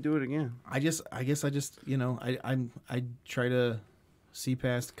 Don't make me do it again. I guess I just, I try to see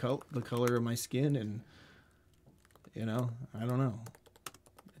past the color of my skin, and, I don't know.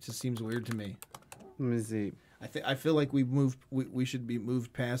 It just seems weird to me. Let me see. I feel like we should be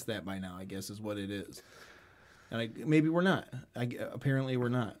moved past that by now, I guess is what it is. And maybe we're not. Apparently we're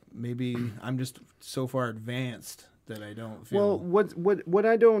not. Maybe I'm just so far advanced that I don't feel. Well, what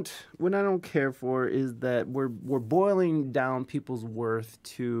I don't care for is that we're boiling down people's worth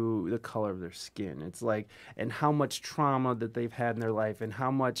to the color of their skin. It's like, and how much trauma that they've had in their life, and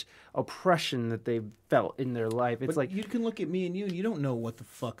how much oppression that they've felt in their life. It's like, you can look at me and you don't know what the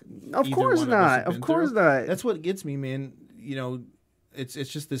fuck. Of course not. Of course not. That's what gets me, man. It's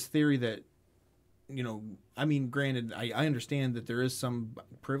just this theory that. I mean, granted, I understand that there is some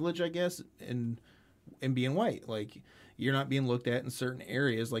privilege, I guess, in being white. Like, you're not being looked at in certain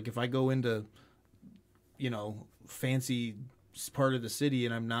areas. Like, if I go into, fancy part of the city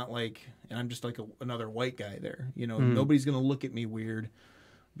and I'm just like another white guy there, nobody's going to look at me weird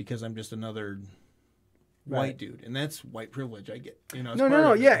because I'm just another white dude, and that's white privilege. I get,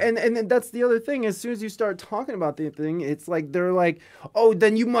 no, yeah, and that's the other thing. As soon as you start talking about the thing, it's like they're like, oh,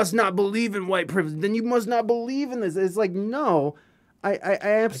 then you must not believe in white privilege. Then you must not believe in this. It's like, no, I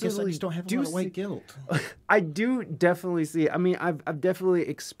absolutely I just don't have a lot of white guilt. I do definitely see. I mean, I've definitely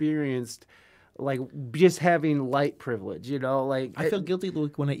experienced like just having light privilege. Like I feel guilty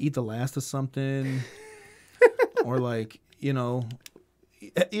like when I eat the last of something, or like You know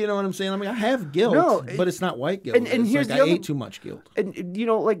what I'm saying? I mean, I have guilt, but it's not white guilt. And here's like I ate too much guilt. And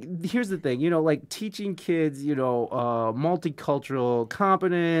like here's the thing, like teaching kids, multicultural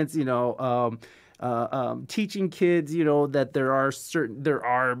competence, teaching kids, that there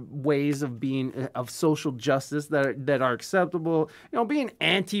are ways of being of social justice that are acceptable. Being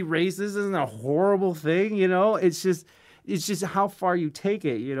anti-racist isn't a horrible thing. It's just how far you take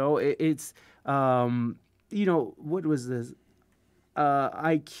it. It's what was this?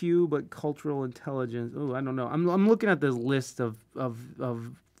 IQ, but cultural intelligence. Oh, I don't know. I'm looking at this list of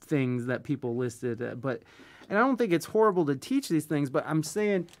things that people listed, and I don't think it's horrible to teach these things, but I'm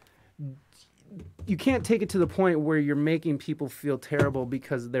saying you can't take it to the point where you're making people feel terrible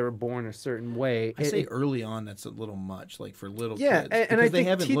because they were born a certain way. I say early on that's a little much, like for little kids. Yeah, and I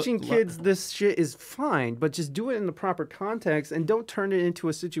think teaching kids this shit is fine, but just do it in the proper context and don't turn it into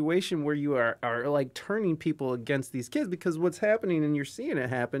a situation where you are like turning people against these kids, because what's happening, and you're seeing it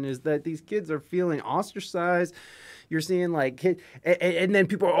happen, is that these kids are feeling ostracized. You're seeing like and then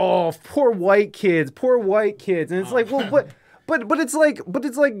people are, oh, poor white kids, and it's like, well, what? But it's like,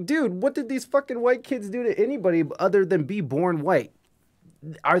 dude, what did these fucking white kids do to anybody other than be born white?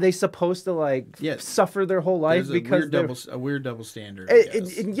 Are they supposed to suffer their whole life because a weird double standard?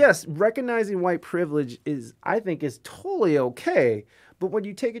 And yes, recognizing white privilege is totally okay, But when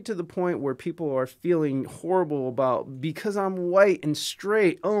you take it to the point where people are feeling horrible about because I'm white and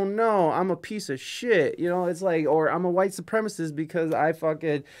straight, oh no, I'm a piece of shit. You know, it's like, or I'm a white supremacist because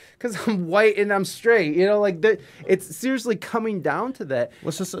because I'm white and I'm straight. You know, like it's seriously coming down to that. Well,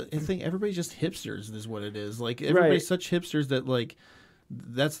 it's just I think everybody's just hipsters is what it is. Like everybody's such hipsters that like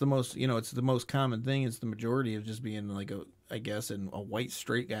that's the most, you know, it's the most common thing. It's the majority of just being like a white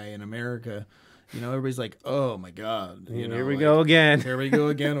straight guy in America. You know, everybody's like, oh, my God. You know, here we go again. Here we go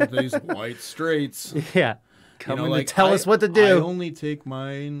again with these white straights. Yeah. Coming to tell us what to do. I only take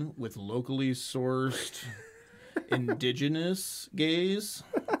mine with locally sourced indigenous gays.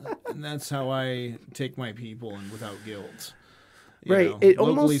 And that's how I take my people and without guilt. You know, It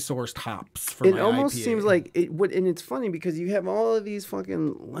locally almost, sourced hops for my IPA. It almost seems like it would, and it's funny because you have all of these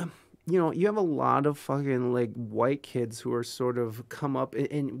fucking... You know, you have a lot of fucking like white kids who are sort of come up,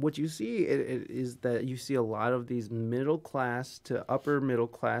 and what you see is that you see a lot of these middle class to upper middle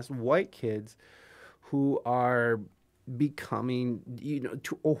class white kids who are becoming, you know,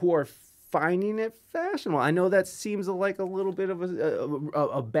 who are finding it fashionable. I know that seems like a little bit of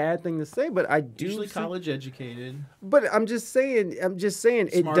a bad thing to say, but I do usually college educated. But I'm just saying,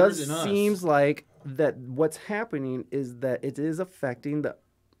 it does seems like that what's happening is that it is affecting the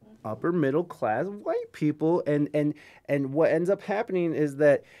upper middle class white people, and what ends up happening is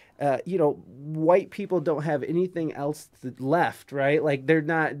that you know, white people don't have anything else left, right? Like they're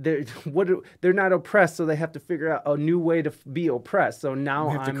not oppressed, so they have to figure out a new way to be oppressed. So now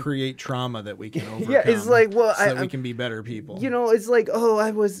we have to create trauma that we can overcome. Yeah, it's like, well, so that we can be better people. You know, it's like, oh,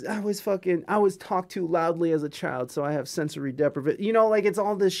 I was talked too loudly as a child, so I have sensory deprivation. You know, like it's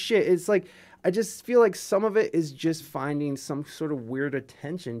all this shit. It's like, I just feel like some of it is just finding some sort of weird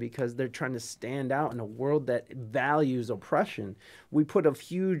attention because they're trying to stand out in a world that values oppression. We put a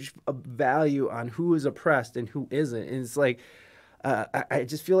huge value on who is oppressed and who isn't. And it's like, I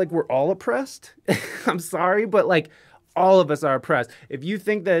just feel like we're all oppressed. I'm sorry, but like all of us are oppressed. If you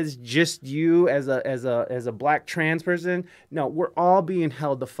think that it's just you as a black trans person, no, we're all being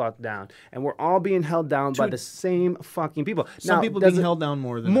held the fuck down, and we're all being held down by the same fucking people. Some people being held down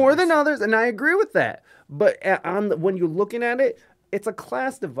more than others, and I agree with that. But when you're looking at it, it's a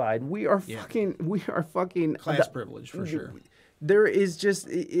class divide. We are fucking class privilege for sure. There is just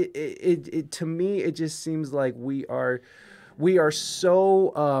it to me. It just seems like we are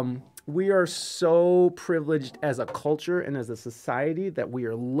so privileged as a culture and as a society that we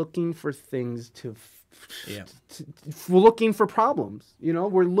are looking for things we're looking for problems. You know,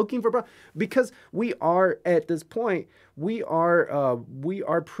 we're looking for because we are at this point. We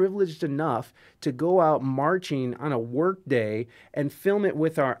are privileged enough to go out marching on a work day and film it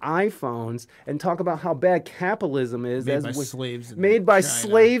with our iPhones and talk about how bad capitalism is, made by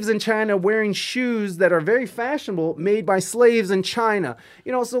slaves in China wearing shoes that are very fashionable, made by slaves in China.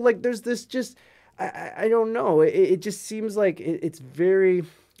 You know, so like there's this just I don't know. It just seems like it's very.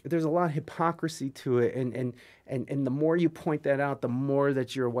 There's a lot of hypocrisy to it, and the more you point that out, the more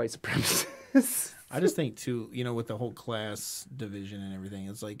that you're a white supremacist. I just think too, you know, with the whole class division and everything,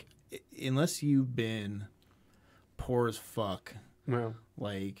 it's like unless you've been poor as fuck, well,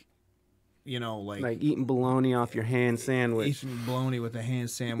 like, you know, like eating bologna off your hand sandwich, eating bologna with a hand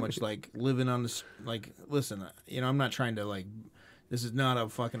sandwich, like living on the like. Listen, you know, I'm not trying to like. This is not a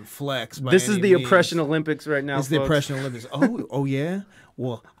fucking flex. This is the Oppression Olympics right now. It's the Oppression Olympics. Oh yeah.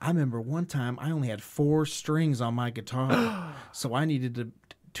 Well, I remember one time I only had 4 strings on my guitar, so I needed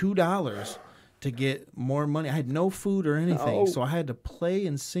 $2 to get more money. I had no food or anything, so I had to play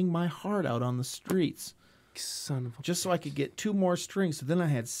and sing my heart out on the streets. Son of a just so I could get 2 more strings. So then I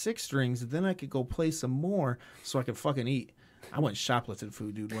had 6 strings, and then I could go play some more, so I could fucking eat. I went shoplifting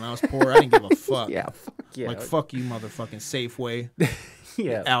food, dude. When I was poor, I didn't give a fuck. Yeah, fuck yeah. Like, fuck you, motherfucking Safeway.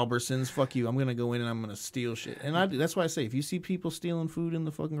 Yeah. Albertsons, fuck you. I'm going to go in and I'm going to steal shit. And that's why I say, if you see people stealing food in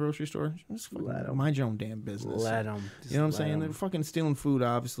the fucking grocery store, just fucking mind your own damn business. Let them. You know what I'm saying? They're fucking stealing food,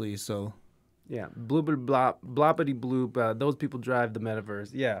 obviously, so. Yeah. Bloopity blop, bloppity bloop. Those people drive the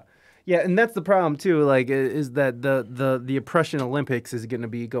metaverse. Yeah. Yeah, and that's the problem, too, like, is that the Oppression Olympics is going to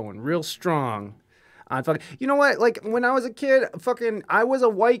be going real strong. You know what? Like when I was a kid, I was a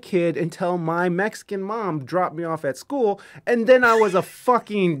white kid until my Mexican mom dropped me off at school, and then I was a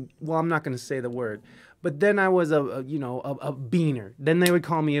well, I'm not going to say the word, but then I was a beaner. Then they would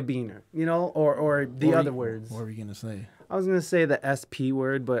call me a beaner, you know, or the other words. What were you going to say? I was going to say the SP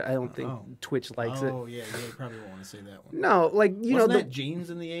word, but I don't think Twitch likes it. Oh yeah, you probably won't want to say that one. No, like Wasn't that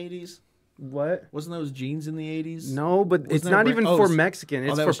jeans in the 80s? What? Wasn't those jeans in the 80s? No, but it's not even for Mexican.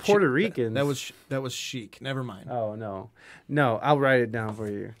 It's for Puerto Ricans. That was chic. Never mind. Oh, no. I'll write it down for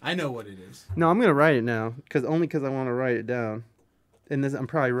you. I know what it is. No, I'm going to write it now. Only because I want to write it down. And this, I'm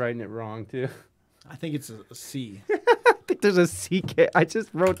probably writing it wrong too. I think it's a C. I think there's a CK. I just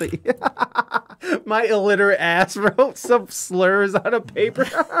wrote the. My illiterate ass wrote some slurs on a paper.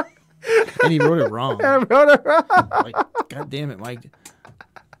 And he wrote it wrong. I wrote it wrong. Like, God damn it, Mike.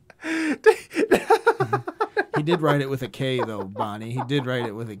 He did write it with a K, though, Bonnie. He did write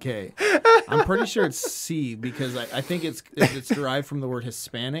it with a K. I'm pretty sure it's C because I think it's derived from the word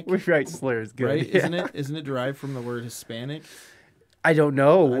Hispanic. We write slurs, good. Right? Yeah. Isn't it derived from the word Hispanic? I don't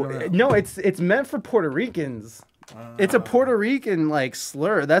know. I don't know. No, it's meant for Puerto Ricans. It's a Puerto Rican like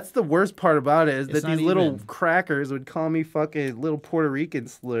slur. That's the worst part about it is It's that not these little even- crackers would call me fucking little Puerto Rican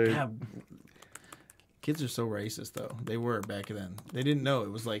slur. God, kids are so racist, though. They were back then. They didn't know.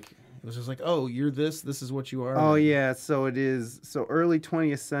 It was just like, oh, you're this. This is what you are. Oh yeah, so it is. So early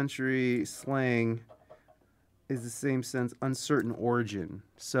 20th century slang is the same sense, uncertain origin.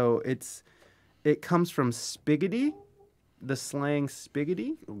 So it comes from spiggity, the slang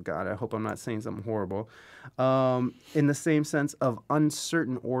spiggity. Oh God, I hope I'm not saying something horrible. In the same sense of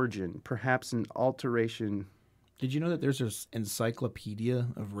uncertain origin, perhaps an alteration. Did you know that there's an encyclopedia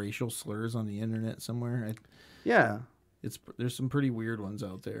of racial slurs on the internet somewhere? Yeah. There's some pretty weird ones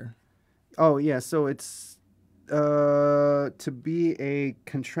out there. Oh yeah, so it's to be a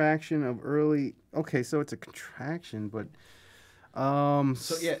contraction of early. Okay, so it's a contraction, but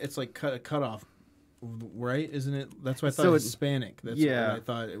So yeah, it's like cut off, right? Isn't it? That's why I thought So it was it- Hispanic. That's yeah. why I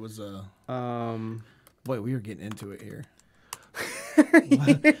thought it was a. um. Boy, we are getting into it here.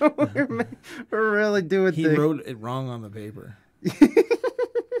 we're really doing He things. wrote it wrong on the paper.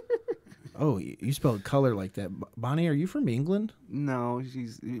 Oh, you spelled color like that. Bonnie, are you from England? No,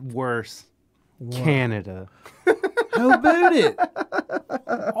 she's worse. What? Canada. How about it?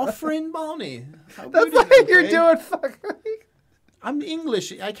 Our friend Bonnie. How about That's like it, you're okay? doing fuck. I'm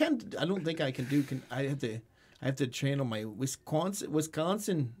English. I don't think I can do. I have to channel my Wisconsin. That's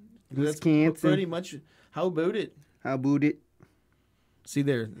Wisconsin. pretty much. How about it? How about it? See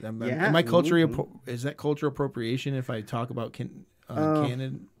there. Yeah. Am I is that cultural appropriation if I talk about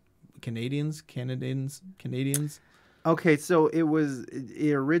Canadians? Okay, so it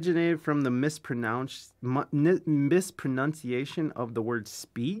originated from the mispronunciation of the word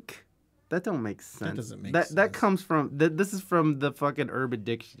speak. That don't make sense. doesn't make That sense. comes from this is from the fucking Urban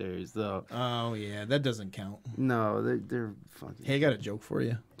Dictionaries though. Oh yeah, that doesn't count. No, they're fucking Hey, I got a joke for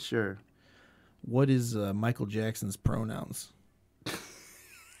you. sure. What is Michael Jackson's pronouns?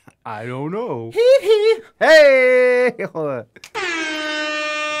 I don't know. Hey, hold on.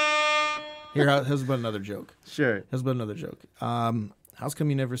 Here, how's about another joke? Sure. How's about another joke? How's come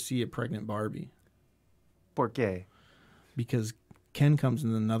you never see a pregnant Barbie? Por qué? Because Ken comes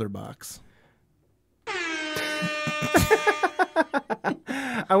in another box.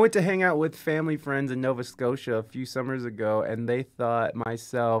 I went to hang out with family friends in Nova Scotia a few summers ago, and they thought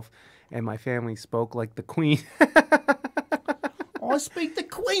myself and my family spoke like the Queen. I speak the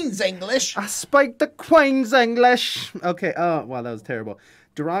Queen's English. I speak the Queen's English. Okay. Oh, wow, that was terrible.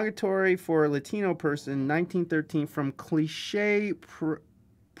 Derogatory for a Latino person, 1913, from cliche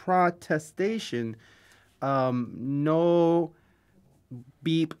protestation. No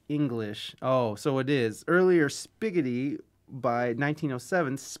beep English. Oh, so it is. Earlier, spiggity by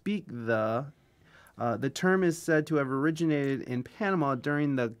 1907, speak the. The term is said to have originated in Panama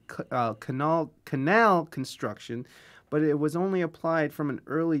during the canal construction, but it was only applied from an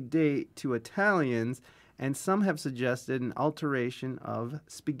early date to Italians, and some have suggested an alteration of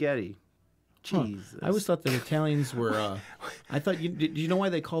spaghetti. Jesus. I always thought that Italians were. I thought did you know why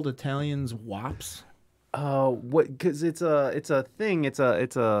they called Italians wops? What? Because it's a thing.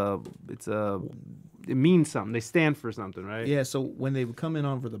 It means something. They stand for something, right? Yeah. So when they would come in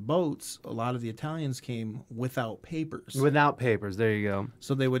over the boats, a lot of the Italians came without papers. Without papers. There you go.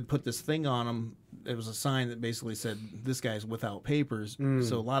 So they would put this thing on them. It was a sign that basically said, "This guy's without papers."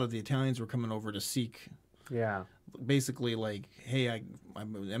 So a lot of the Italians were coming over to seek. Yeah. Basically, like, hey,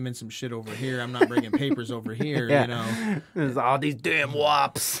 I'm in some shit over here. I'm not bringing papers over here, Yeah. you know. There's all these damn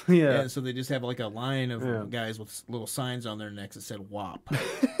wops. Yeah. Yeah, so they just have like a line of guys with little signs on their necks that said "WAP."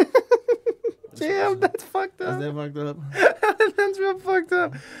 Damn, that's fucked Is up. that fucked up? That's real fucked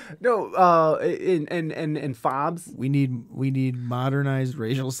up. No, and fobs. We need modernized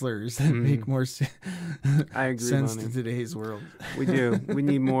racial slurs that make more I agree, sense Lonnie. to today's world. We do. We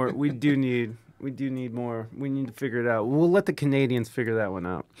need more. We do need more. We need to figure it out. We'll let the Canadians figure that one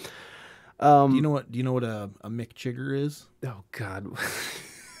out. Do you know what a McChigger is? Oh God.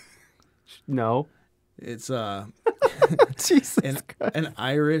 No. It's Jesus Christ. an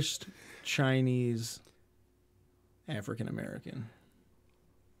Irish, Chinese, African American.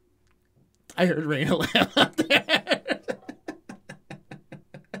 I heard Reina laugh out there.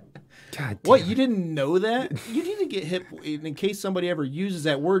 What, you didn't know that? You need to get hip in case somebody ever uses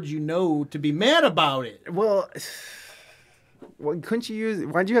that word, you know, to be mad about it. Well, couldn't you use?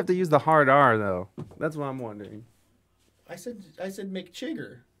 Why'd you have to use the hard R though? That's what I'm wondering. I said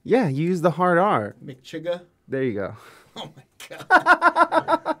McChigger. Yeah, you use the hard R. McChigga. There you go. Oh my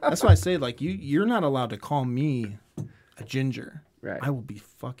god. That's why I say, like, you're not allowed to call me a ginger. Right. I will be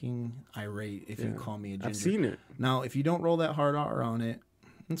fucking irate if you call me a ginger. I've seen it. Now, if you don't roll that hard R on it,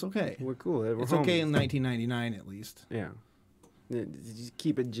 it's okay. We're cool. We're It's okay in 1999 at least. Yeah. Just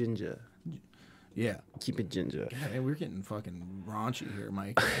keep it ginger. Yeah. Keep it ginger. God, we're getting fucking raunchy here,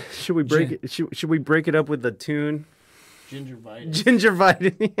 Mike. Should we break it? Should we break it up with the tune? Gingivitis.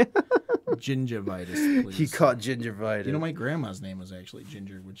 Gingivitis. Gingivitis, please. He caught gingivitis. You know, my grandma's name was actually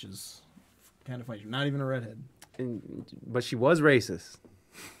Ginger, which is kind of funny. Not even a redhead. But she was racist.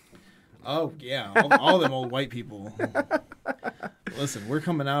 Oh, yeah. All them old white people. Listen, we're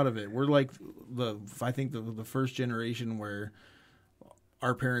coming out of it. We're like I think the first generation where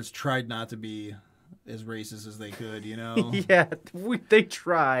our parents tried not to be as racist as they could, you know? Yeah, they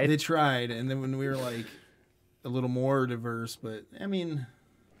tried. They tried. And then when we were like a little more diverse, but I mean...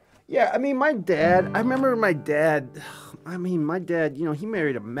 Yeah, I mean, my dad, you know, he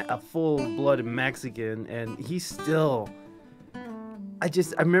married a full-blooded Mexican, and he still... I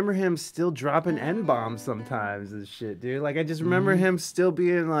remember him still dropping N-bombs sometimes and shit, dude. Like, I just remember him still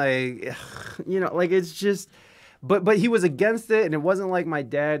being like, you know, like, it's just... But he was against it, and it wasn't like my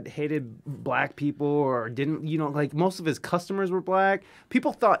dad hated black people or didn't, you know, like, most of his customers were black.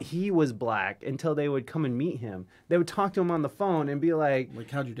 People thought he was black until they would come and meet him. They would talk to him on the phone and be like... Like,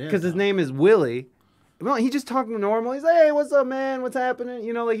 how'd your dad Because his name is Willie. Well, he just talked normal. He's like, hey, what's up, man? What's happening?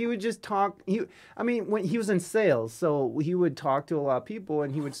 You know, like, he would just talk. When he was in sales, so he would talk to a lot of people,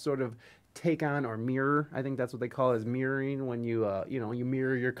 and he would sort of take on or mirror. I think that's what they call it, is mirroring, when you you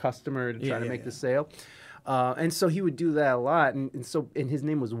mirror your customer to try to make the sale. And so he would do that a lot, and his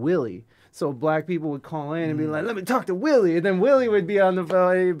name was Willie. So black people would call in and be like, let me talk to Willie. And then Willie would be on the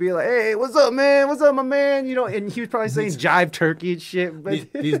phone and he'd be like, hey, what's up, man? What's up, my man? You know, and he was probably saying jive turkey and shit.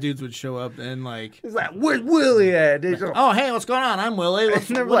 But these dudes would show up and like... He's like, where's Willie at? Oh, hey, what's going on? I'm Willie. What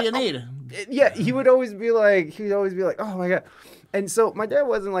do you need? Yeah, he would always be like, oh my God. And so my dad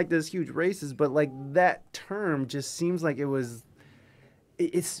wasn't like this huge racist, but like that term just seems like it was...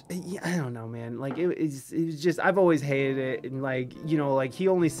 I don't know, man. Like it was just, I've always hated it, and like, you know, like he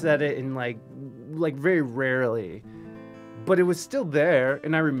only said it in like very rarely, but it was still there,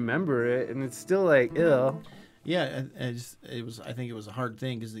 and I remember it, and it's still like, ew. Yeah, I think it was a hard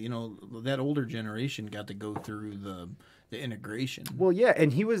thing because, you know, that older generation got to go through the integration. Well, yeah,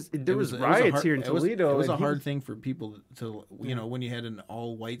 and there was riots here in Toledo. It was a hard thing for people to, you know, when you had an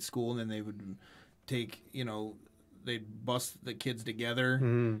all white school, and then they would take, you know, they'd bust the kids together,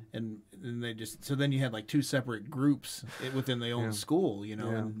 and they just... So then you had like two separate groups within their own school, you know,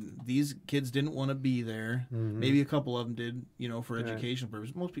 and these kids didn't want to be there. Maybe a couple of them did, you know, for educational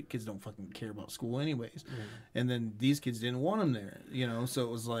purposes. Most kids don't fucking care about school anyways. And then these kids didn't want them there, you know, so it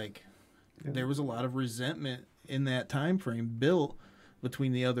was like there was a lot of resentment in that time frame built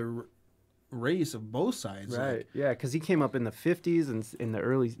between the other race of both sides, right? Like, yeah, because he came up in the 50s and in the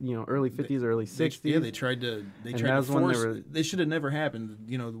early 50s, early 60s. They tried to force. They should have never happened.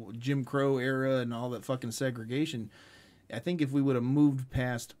 You know, the Jim Crow era and all that fucking segregation. I think if we would have moved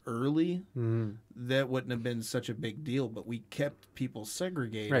past early, that wouldn't have been such a big deal. But we kept people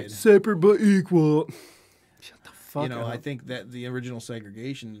segregated, right? Separate but equal. Shut the fuck up. You know, I think that the original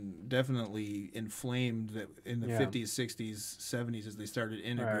segregation definitely inflamed that in the 50s, 60s, 70s as they started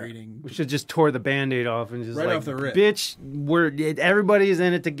integrating. Right. We should just tore the Band-Aid off and just right like, off the rip. Bitch, everybody's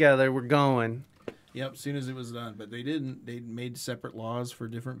in it together. We're going. Yep, as soon as it was done. But they didn't. They made separate laws for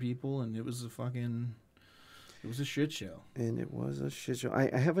different people, and it was a shit show. And it was a shit show.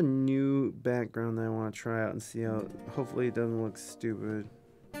 I have a new background that I want to try out and see how... Hopefully it doesn't look stupid.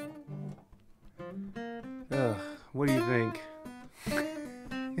 What do you think?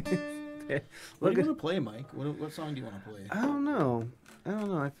 What do you want to play, Mike? What song do you want to play? I don't know.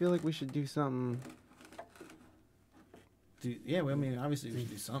 I feel like we should do something. Obviously we should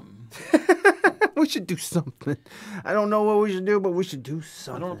do something. We should do something. I don't know what we should do, but we should do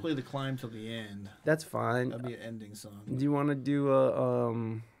something. I don't want to play The Climb till the end. That's fine. That'd be an ending song. Do you want to do a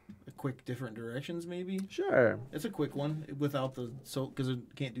quick Different Directions, maybe? Sure. It's a quick one without the because it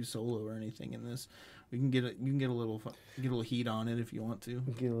can't do solo or anything in this. We can get a little heat on it if you want to.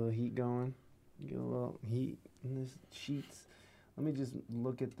 Get a little heat going. Get a little heat in this sheets. Let me just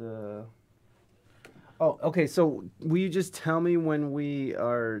look at the... Oh, okay. So will you just tell me when we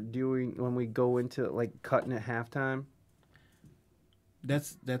go into like cutting at halftime?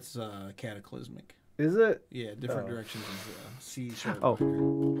 That's cataclysmic. Is it? Yeah, different directions is C sharp. Oh.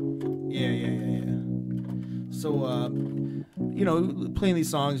 Yeah. So, playing these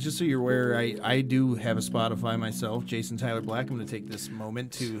songs, just so you're aware, I do have a Spotify myself, Jason Tyler Black. I'm going to take this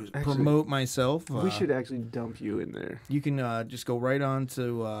moment to promote myself. We should actually dump you in there. You can just go right on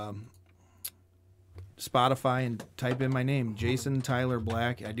to Spotify and type in my name, Jason Tyler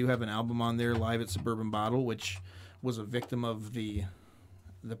Black. I do have an album on there, Live at Suburban Bottle, which was a victim of the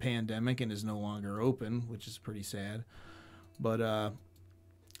pandemic and is no longer open, which is pretty sad. But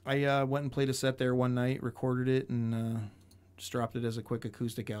I went and played a set there one night, recorded it, and just dropped it as a quick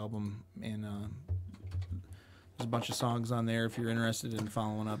acoustic album. And there's a bunch of songs on there if you're interested in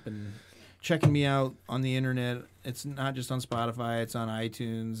following up and checking me out on the internet. It's not just on Spotify, it's on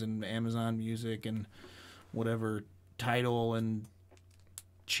iTunes and Amazon Music and whatever, Tidal and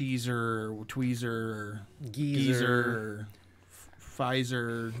Cheezer or Tweezer or Geezer or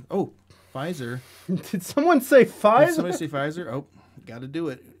Pfizer. Oh, Pfizer. Did someone say Pfizer? Did somebody say Pfizer? Oh, got to do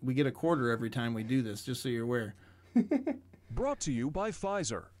it. We get a quarter every time we do this, just so you're aware. Brought to you by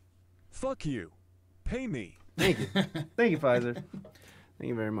Pfizer. Fuck you. Pay me. Thank you. Thank you, Pfizer. Thank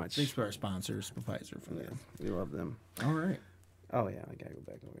you very much. Thanks to our sponsors, Pfizer, for that. We love them. All right. Oh, yeah, I got to go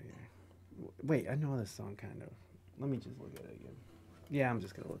back over here. Wait, I know this song kind of. Let me just look at it again. Yeah, I'm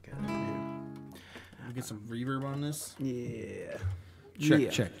just going to look at it. Yeah. We get some reverb on this. Yeah.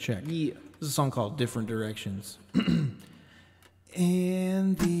 Check. Yeah. This is a song called Different Directions.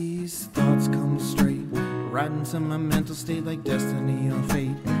 And these thoughts come straight, right into my mental state like destiny or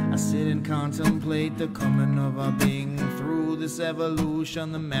fate. I sit and contemplate the coming of our being through this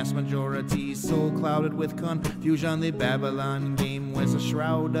evolution. The mass majority so clouded with confusion. The Babylon game wears a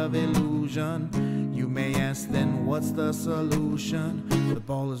shroud of illusion. You may ask then, what's the solution? The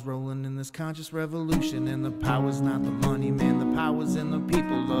ball is rolling in this conscious revolution, and the power's not the money, man. The power's in the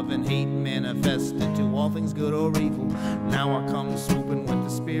people. Love and hate manifest into all things good or evil. Now I come swooping with the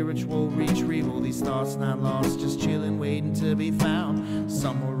spiritual retrieval. These thoughts not lost, just chilling, waiting to be found.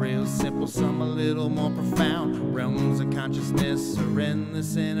 Some are real simple, some a little more profound. Realms of consciousness are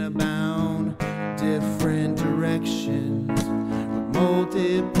endless and abound. Different directions,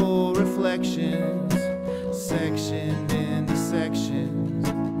 multiple reflections, sectioned into sections,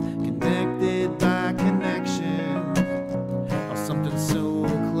 connected by connection. Or something so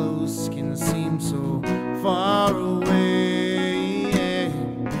close can seem so far away, yeah.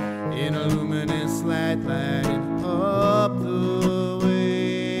 In a luminous light lighting up the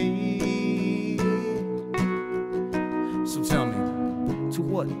way. So tell me, to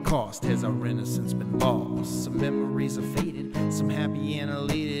what cost has our innocence been lost? Some memories are faded, some happy and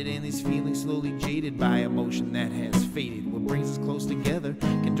elated, and these feelings slowly jaded by emotion that has faded. What brings us close together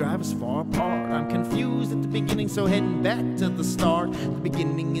can drive us far apart. I'm confused at the beginning, so heading back to the start. The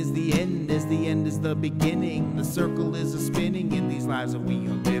beginning is the end, as the end is the beginning. The circle is a spinning in these lives that we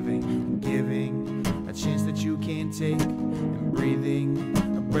are living and giving. A chance that you can't take, and breathing,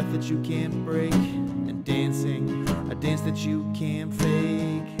 a breath that you can't break, and dancing, a dance that you can't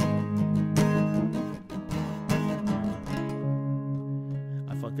fake.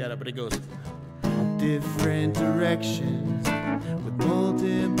 I fucked that up, but it goes different directions with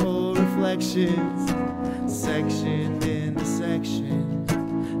multiple reflections, sectioned into sections,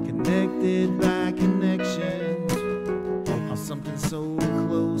 connected by connections. How something so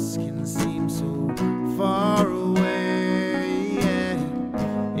close can seem so far away, yeah.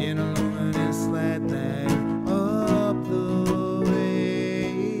 In a luminous light that up the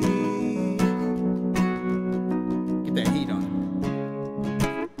way. Get that heat on.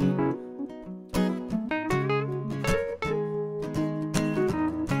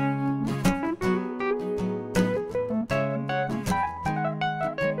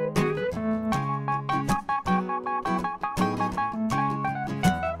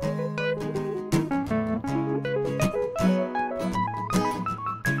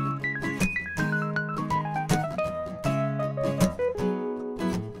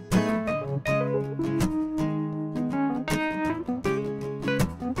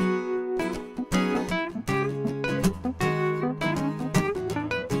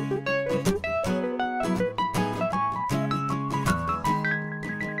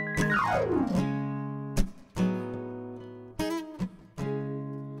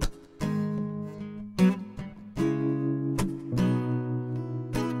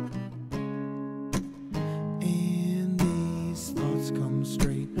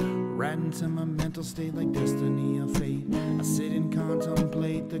 into my mental state like destiny or fate. I sit and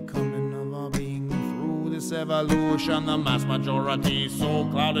contemplate the coming of our being through this this evolution. The mass majority so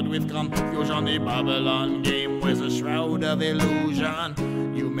clouded with confusion. The Babylon game was a shroud of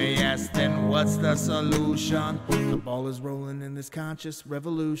illusion. You may ask then what's the solution? The ball is rolling in this conscious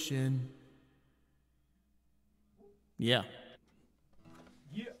revolution. Yeah.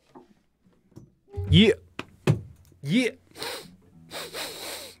 Yeah. Yeah.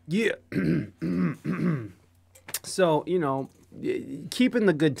 Yeah. So, you know, keeping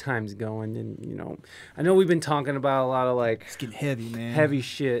the good times going. And, you know, I know we've been talking about a lot of like It's getting heavy, man. heavy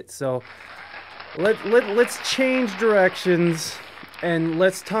shit. So let's change directions and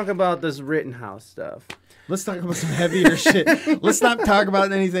let's talk about this Rittenhouse stuff. Let's talk about some heavier shit. Let's not talk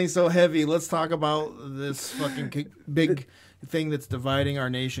about anything so heavy. Let's talk about this fucking big thing that's dividing our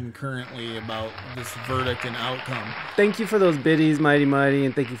nation currently about this verdict and outcome. Thank you for those biddies, mighty,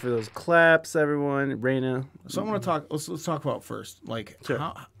 and thank you for those claps, everyone. Reina. So I want to talk. Let's talk about first. Like,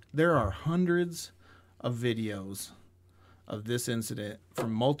 Sure. there are hundreds of videos of this incident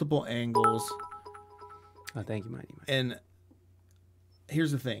from multiple angles. Oh, thank you, mighty. And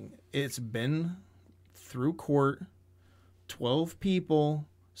here's the thing: it's been through court. 12 people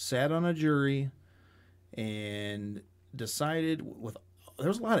sat on a jury and decided with.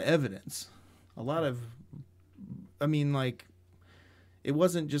 There's a lot of evidence, a lot of. I mean, like, it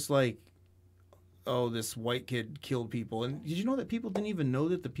wasn't just like, oh, this white kid killed people. And did you know that people didn't even know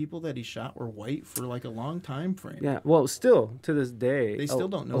that the people that he shot were white for like a long time frame? Yeah, well, still to this day, They still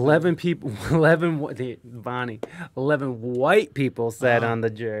don't know 11 people, 11 white people sat on the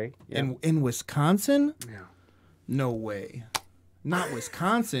jury. Yeah. And in Wisconsin? Yeah. No way. Not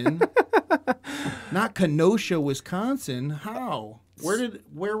Wisconsin. Not Kenosha, Wisconsin. How?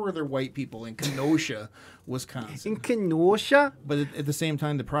 Where were there white people in Kenosha, Wisconsin? In Kenosha? But at the same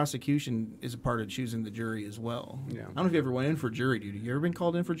time, the prosecution is a part of choosing the jury as well. Yeah. I don't know if you ever went in for jury duty. You ever been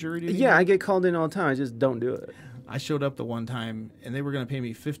called in for jury duty? Yeah, I get called in all the time. I just don't do it. I showed up the one time, and they were going to pay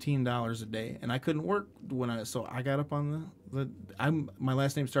me $15 a day, and I couldn't work so I got up on my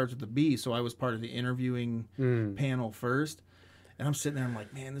last name starts with a B, so I was part of the interviewing panel first, and I'm sitting there, I'm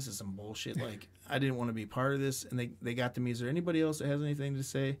like, man, this is some bullshit. Like, I didn't want to be part of this, and they got to me, is there anybody else that has anything to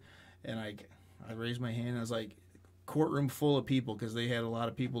say? And I raised my hand, and I was like, courtroom full of people, because they had a lot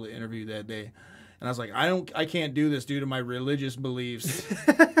of people to interview that day. And I was like, I can't do this due to my religious beliefs.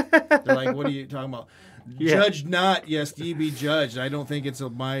 They're like, what are you talking about? Yeah. Judge not, yes, ye be judged. I don't think it's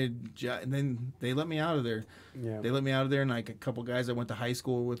my judge. And then they let me out of there. Yeah. They let me out of there, and like a couple guys I went to high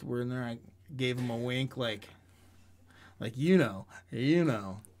school with were in there. I gave them a wink, like you know.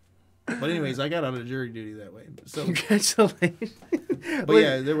 But anyways, I got out of jury duty that way. So, Congratulations. but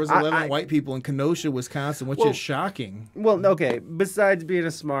yeah, there was 11 white people in Kenosha, Wisconsin, which is shocking. Well, okay. Besides being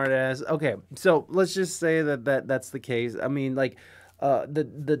a smart ass, okay. So let's just say that's the case. I mean, like,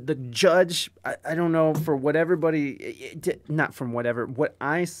 the judge. I don't know for what everybody, not from whatever. What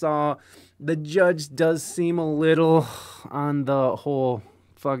I saw, the judge does seem a little on the whole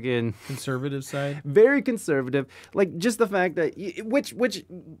fucking Conservative side. very conservative. Like just the fact that which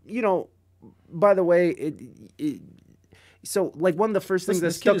you know, by the way, so like one of the first things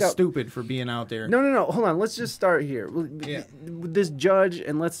This that kid stuck is out. stupid for being out there. No. Hold on. Let's just start here. Yeah. With this judge,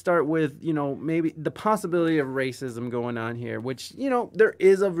 and let's start with, you know, maybe the possibility of racism going on here, which, you know, there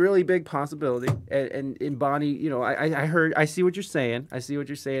is a really big possibility. And in Bonnie, you know, I see what you're saying.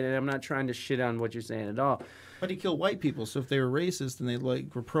 And I'm not trying to shit on what you're saying at all. But he killed white people, so if they were racist and they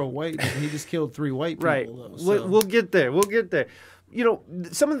were pro-white, he just killed 3 white people. Right. Though, so. We'll get there. You know,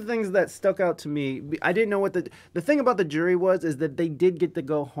 some of the things that stuck out to me, I didn't know what the thing about the jury is that they did get to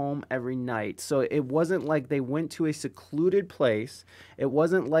go home every night. So it wasn't like they went to a secluded place. It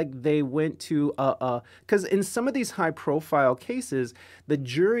wasn't like they went to because in some of these high profile cases, the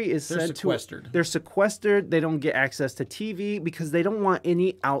jury is sequestered. They're sequestered. They don't get access to TV because they don't want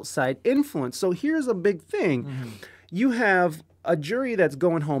any outside influence. So here's a big thing. Mm-hmm. You have a jury that's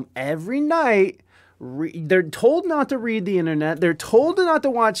going home every night. They're told not to read the internet. They're told not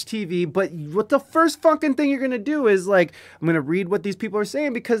to watch TV. But what the first fucking thing you're going to do is like, I'm going to read what these people are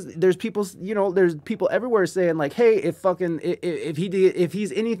saying, because there's people, you know, there's people everywhere saying like, hey, if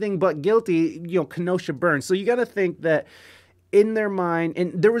he's anything but guilty, you know, Kenosha burns. So you got to think that in their mind,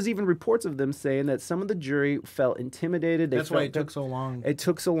 and there was even reports of them saying that some of the jury felt intimidated. That's why it took so long. It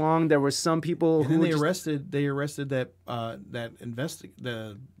took so long. There were some people who they arrested the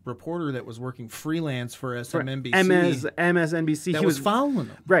reporter that was working freelance for MSNBC. MSNBC. He was following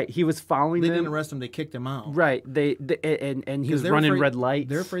them. Right, he was following them. They didn't arrest him. They kicked him out. Right. And he was running red lights.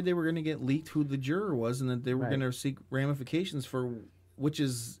 They're afraid they were going to get leaked who the juror was, and that they were going to seek ramifications for which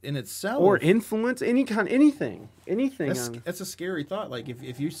is in itself, or influence anything. That's a scary thought. Like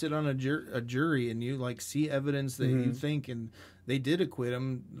if you sit on a jury and you like see evidence that you think and they did acquit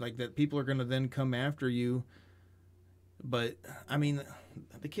him, like that people are going to then come after you. But I mean,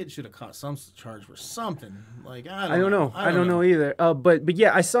 the kid should have caught some charge for something. Like I don't know. I don't know either. But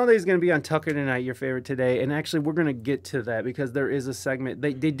yeah, I saw that he's going to be on Tucker Tonight, your favorite today, and actually we're going to get to that because there is a segment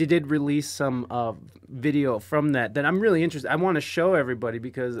they did release some video from that I'm really interested. I want to show everybody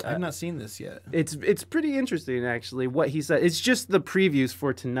because I've not seen this yet. It's pretty interesting actually what he said. It's just the previews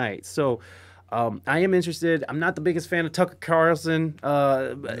for tonight, so. I am interested. I'm not the biggest fan of Tucker Carlson.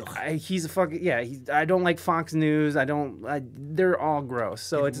 He's a fucking I don't like Fox News. They're all gross.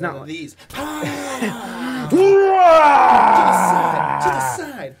 So it's not these. To the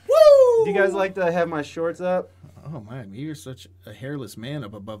side. Woo! Do you guys like to have my shorts up? Oh man, you're such a hairless man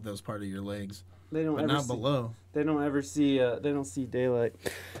up above those part of your legs. They don't but ever not below. They don't ever see. They don't see daylight.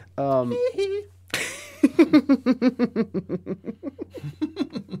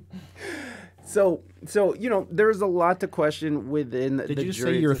 So there's a lot to question within the jury. Did you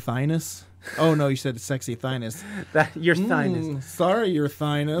say your thighness? Oh no, you said sexy thighness. Your thighness. Sorry, your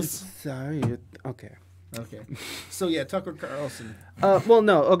thighness. Sorry. Okay. Okay. So yeah, Tucker Carlson. Well,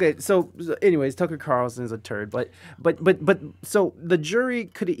 no. Okay. So anyways, Tucker Carlson's a turd, but so the jury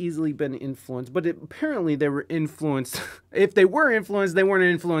could have easily been influenced, but apparently they were influenced. If they were influenced, they weren't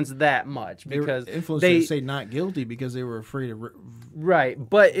influenced that much because they say not guilty because they were afraid of. Right,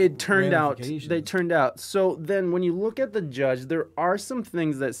 but it turned out So then, when you look at the judge, there are some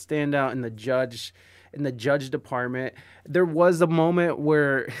things that stand out in the judge department. There was a moment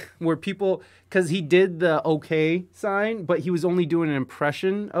where people, because he did the okay sign, but he was only doing an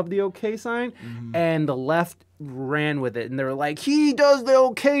impression of the okay sign, and the left ran with it, and they were like, he does the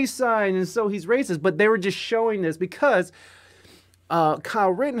okay sign, and so he's racist. But they were just showing this because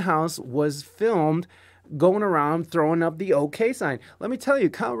Kyle Rittenhouse was filmed going around throwing up the okay sign. Let me tell you,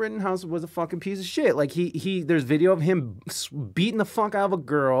 Kyle Rittenhouse was a fucking piece of shit. Like there's video of him beating the fuck out of a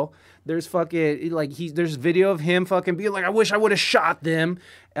girl. There's there's video of him fucking being like, I wish I would have shot them.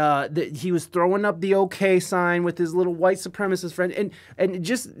 He was throwing up the okay sign with his little white supremacist friend,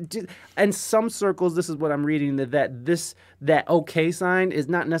 and some circles, this is what I'm reading, that okay sign is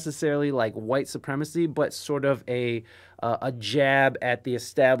not necessarily like white supremacy, but sort of a jab at the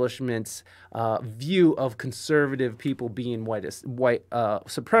establishment's view of conservative people being white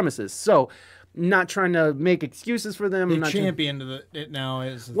supremacists. So, not trying to make excuses for them. They championed it now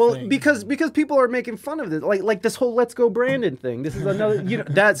as thing. because people are making fun of this, like this whole "Let's Go Brandon" thing. This is another,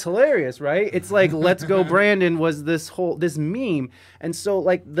 that's hilarious, right? It's like "Let's Go Brandon" was this meme, and so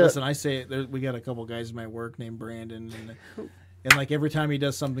like listen, I say it. We got a couple guys in my work named Brandon, and like every time he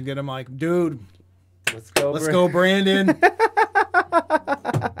does something good, I'm like, dude. Let's go, Brandon.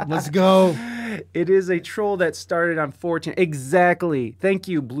 Let's go. It is a troll that started on 4chan. Exactly. Thank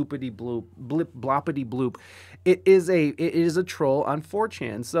you, bloopity bloop, bloppity bloop. It is a troll on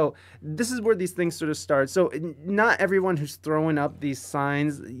 4chan. So this is where these things sort of start. So not everyone who's throwing up these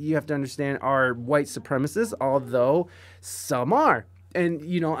signs, you have to understand, are white supremacists, although some are. And,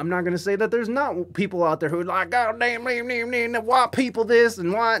 I'm not going to say that there's not people out there who are like, God damn, the white people this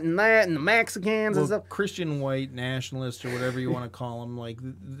and what and that and the Mexicans and stuff. Christian white nationalists or whatever you want to call them, like,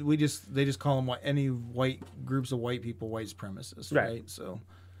 they just call them any white groups of white people white supremacists, right? So,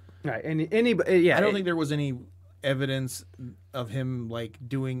 right. Yeah. I don't think there was any evidence of him like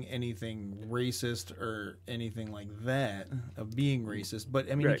doing anything racist or anything like that, of being racist,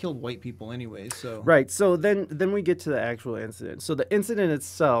 but I mean he killed white people anyway, so so then we get to the actual incident. So the incident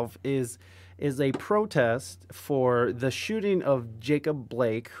itself is a protest for the shooting of Jacob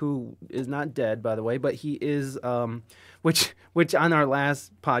Blake, who is not dead, by the way, but he is which on our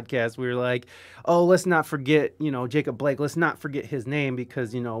last podcast we were like, oh, let's not forget Jacob Blake, let's not forget his name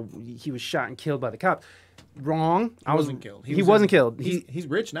because he was shot and killed by the cops. Wrong. He wasn't killed. He wasn't killed. He's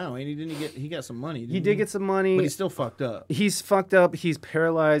rich now, and he got some money. He did get some money, but he's still fucked up. He's fucked up. He's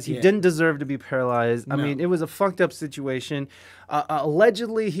paralyzed. He didn't deserve to be paralyzed. No. I mean, it was a fucked up situation.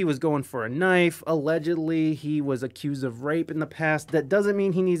 Allegedly, he was going for a knife. Allegedly, he was accused of rape in the past. That doesn't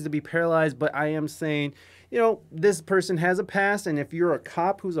mean he needs to be paralyzed, but I am saying, this person has a past, and if you're a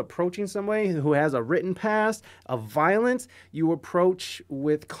cop who's approaching somebody who has a written past of violence, you approach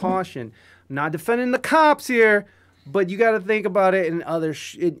with caution. Not defending the cops here, but you got to think about it in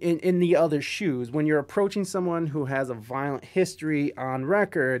the other shoes. When you're approaching someone who has a violent history on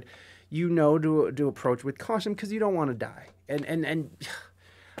record, to approach with caution because you don't want to die. And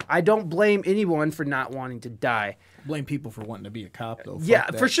I don't blame anyone for not wanting to die. Blame people for wanting to be a cop, though. Yeah,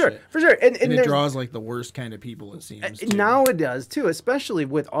 Fuck for that sure, shit. for sure. And it draws like the worst kind of people, it seems. Too. Now it does too, especially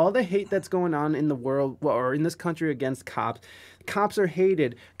with all the hate that's going on in the world or in this country against cops. Cops are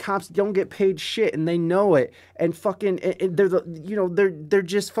hated. Cops don't get paid shit, and they know it. And fucking, they're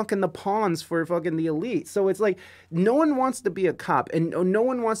just fucking the pawns for fucking the elite. So it's like no one wants to be a cop, and no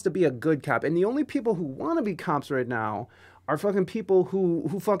one wants to be a good cop. And the only people who want to be cops right now are fucking people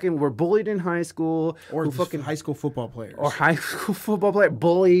who fucking were bullied in high school, or who fucking high school football players, or high school football player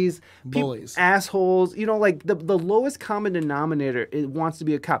bullies, assholes. You know, like the lowest common denominator. It wants to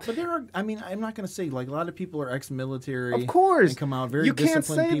be a cop. But there are. I mean, I'm not going to say like a lot of people are ex-military. Of course, and come out very you can't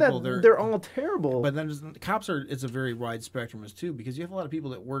disciplined say people. that they're all terrible. But then cops are. It's a very wide spectrum as too, because you have a lot of people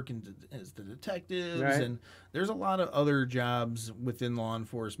that work as the detectives, right. And there's a lot of other jobs within law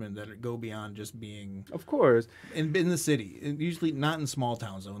enforcement that go beyond just being. Of course, in the city, and usually not in small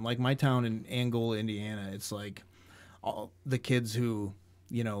towns though. And like my town in Angola, Indiana, it's like all the kids who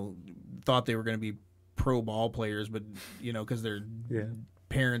thought they were going to be pro ball players, but because their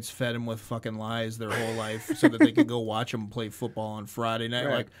parents fed them with fucking lies their whole life so that they could go watch them play football on Friday night,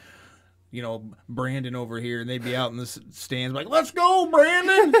 right. Like Brandon over here, and they'd be out in the stands like, "Let's go,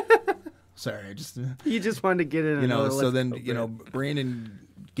 Brandon." Sorry, you just wanted to get in. So then Brandon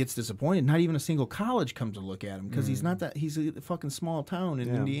gets disappointed. Not even a single college comes to look at him because he's a fucking small town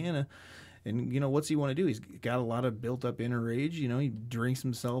in Indiana. And what's he want to do? He's got a lot of built up inner rage. He drinks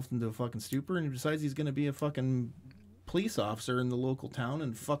himself into a fucking stupor, and he decides he's going to be a fucking police officer in the local town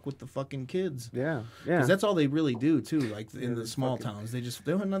and fuck with the fucking kids. Yeah. Because that's all they really do too. Like in the small towns, they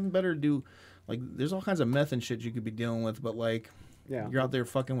don't have nothing better to do. Like there's all kinds of meth and shit you could be dealing with, but like. Yeah. You're out there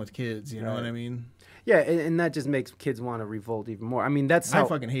fucking with kids, you know what I mean? Yeah, and that just makes kids want to revolt even more. I mean, that's how... I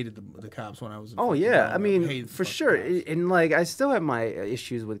fucking hated the cops when I was... Oh, yeah. I mean, for sure. And, like, I still have my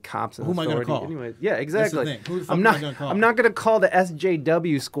issues with cops and Who am I going to call? Anyways, yeah, exactly. That's the thing. Who the fuck am I going to call? I'm not going to call the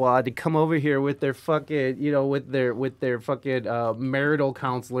SJW squad to come over here with their fucking, with their fucking marital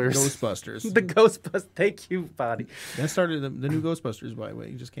counselors. Ghostbusters. The Ghostbusters. Thank you, Buddy. That started the new Ghostbusters, by the way.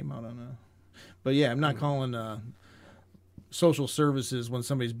 It just came out on... But, yeah, I'm not calling... social services when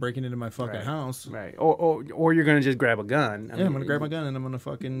somebody's breaking into my fucking house. Right. Or you're going to just grab a gun. I'm going to grab my gun and I'm going to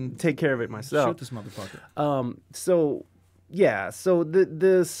fucking... take care of it myself. Shoot this motherfucker. So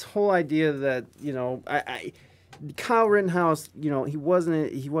this whole idea that, Kyle Rittenhouse, he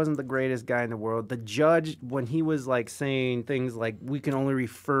wasn't the greatest guy in the world. The judge, when he was like saying things like we can only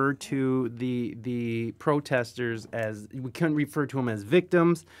refer to the protesters we couldn't refer to them as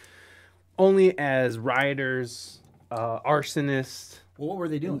victims, only as rioters, arsonists. Well, what were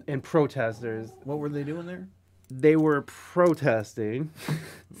they doing? And protesters. What were they doing there? They were protesting.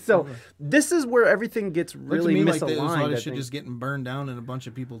 So this is where everything gets really misaligned. Like there's a lot of shit just getting burned down and a bunch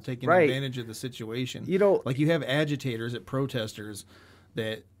of people taking advantage of the situation. Like you have agitators at protesters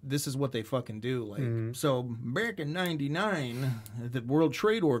that this is what they fucking do. Like so back in '99, the World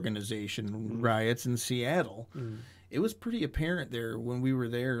Trade Organization riots in Seattle, it was pretty apparent there when we were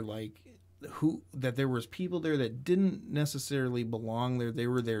there, like that there was people there that didn't necessarily belong there. They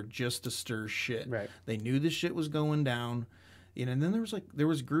were there just to stir shit. Right. They knew this shit was going down. And then there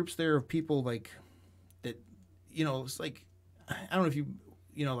was groups there of people like that, it's like, I don't know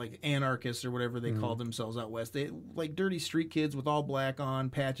if like anarchists or whatever they called themselves out west. They like dirty street kids with all black on,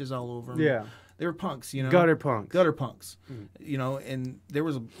 patches all over them. Yeah. They were punks, Gutter punks. And there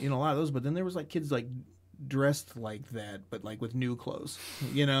was a lot of those, but then there was like kids like dressed like that, but like with new clothes,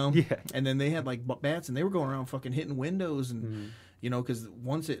 Yeah. And then they had like bats, and they were going around fucking hitting windows, and because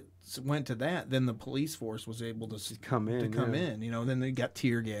once it went to that, then the police force was able to come in. Then they got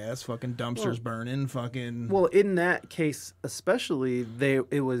tear gas, fucking dumpsters burning, fucking. Well, in that case, especially,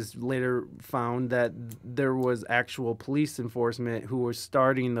 it was later found that there was actual police enforcement who were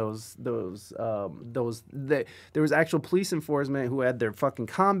starting there was actual police enforcement who had their fucking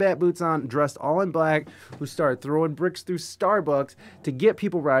combat boots on, dressed all in black, who started throwing bricks through Starbucks to get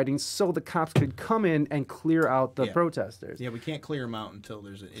people rioting, so the cops could come in and clear out the protesters. Yeah, we can't clear them out until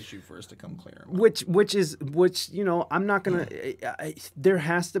there's an issue for us to come clear them out. Which I'm not gonna. There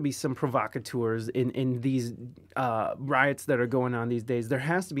has to be some provocateurs in these riots that are going on these days. There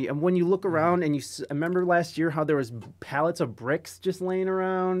has to be. And when you look around and remember last year how there was pallets of bricks just laying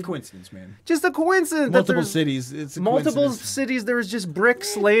around. Coincidence, man. Just a coincidence. Multiple cities. It's a multiple cities. There was just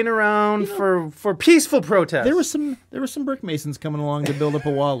bricks laying around for peaceful protest. There was some brick masons coming along to build up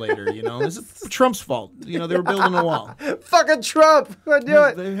a wall later. This is Trump's fault. They were building a wall. Fucking Trump. Do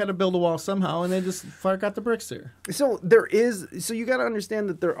it. They had to build a wall somehow, and they just got the bricks there. So you got to understand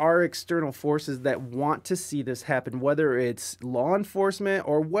that there are external forces that want to see this happen, whether it's law enforcement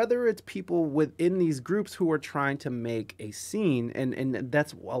or whether it's people within these groups who are trying to make a scene. And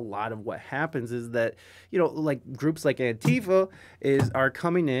that's a lot of what happens is that, like groups like Antifa are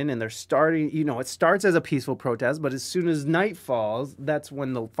coming in and they're starting, it starts as a peaceful protest, but as soon as night falls, that's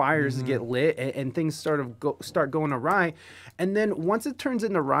when the fires get lit and things start going awry. And then once it turns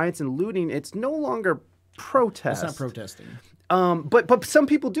into riots and looting, it's no longer protest. It's not protesting. But some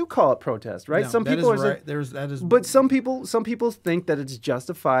people do call it protest, right? No, some that people is are right. But some people think that it's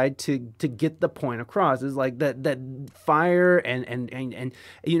justified to get the point across. It's like that fire and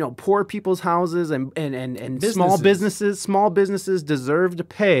poor people's houses and small businesses deserve to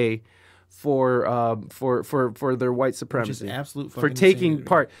pay for their white supremacy. Which is absolute fucking for taking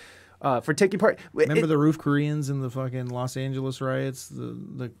insanity. part. Remember the roof Koreans in the fucking Los Angeles riots?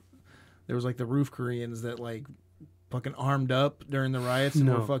 There was like the roof Koreans that like fucking armed up during the riots and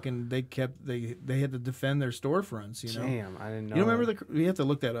were fucking they had to defend their storefronts. Damn, I didn't know. You don't remember you have to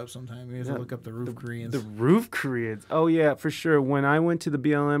look that up sometime. You have to look up the roof Koreans. The roof Koreans. Oh yeah, for sure. When I went to the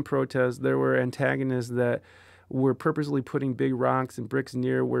BLM protest, there were antagonists that were purposely putting big rocks and bricks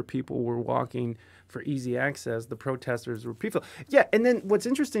near where people were walking for easy access. The protesters were peaceful. Yeah, and then what's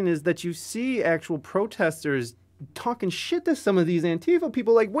interesting is that you see actual protesters talking shit to some of these Antifa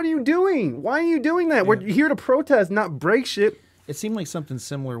people. Like, what are you doing? Why are you doing that? Yeah. We're here to protest, not break shit. It seemed like something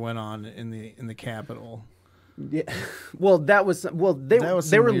similar went on in the Capitol. Yeah,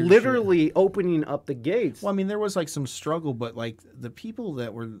 they were literally shit. Opening up the gates. Well, I mean, there was like some struggle, but like the people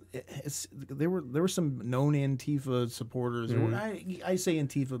that were, there were some known Antifa supporters. I say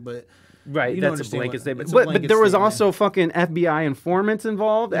Antifa, but right, that's a blanket statement. But there was also fucking FBI informants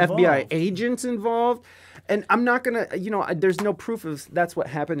involved, FBI agents involved. And I'm not going to, there's no proof of that's what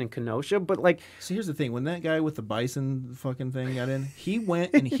happened in Kenosha, but like... See, here's the thing. When that guy with the bison fucking thing got in, he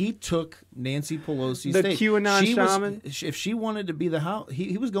went and he took Nancy Pelosi's stage. The QAnon shaman? If she wanted to be the House,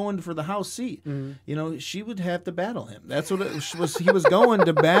 he was going for the House seat. Mm-hmm. She would have to battle him. That's what it was. He was going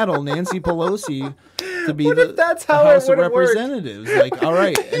to battle Nancy Pelosi to be the House of Representatives. Like, all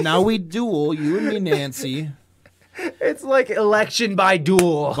right, and now we duel, you and me, Nancy. It's like election by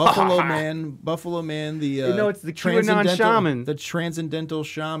duel. Buffalo Man, the it's the QAnon shaman, the transcendental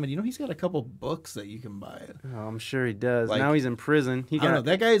shaman. He's got a couple books that you can buy. Oh, I'm sure he does. Like, now he's in prison. I don't know.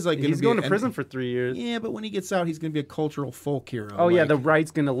 That guy's like he's going to prison for 3 years. Yeah, but when he gets out, he's going to be a cultural folk hero. Oh yeah, the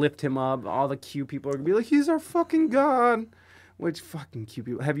right's going to lift him up. All the Q people are going to be like, he's our fucking god. Which fucking cute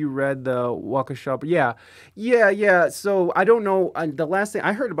people. Have you read the Waukesha? Yeah. So I don't know. The last thing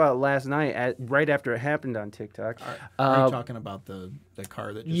I heard about it last night, right after it happened on TikTok. Are you talking about the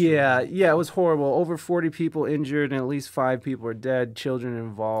car that just... Yeah, it was horrible. Over 40 people injured and at least 5 people are dead, children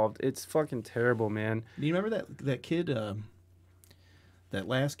involved. It's fucking terrible, man. Do you remember that kid, that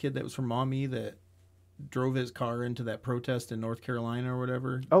last kid that was from Maumee that drove his car into that protest in North Carolina or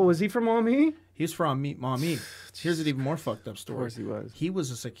whatever? Oh, was he from Maumee? He's from Maumee. Here's an even more fucked up story. Of course he was. He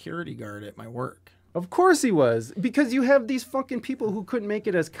was a security guard at my work. Of course he was. Because you have these fucking people who couldn't make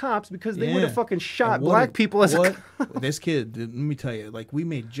it as cops because they would have fucking shot black people as a cop. This kid, let me tell you, like, we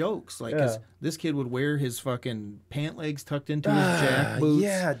made jokes. Like, this kid would wear his fucking pant legs tucked into his jack boots.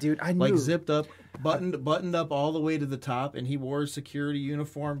 Yeah, dude, I knew. Like, zipped up, buttoned up all the way to the top, and he wore his security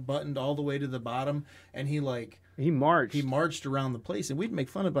uniform buttoned all the way to the bottom, and he marched around the place, and we'd make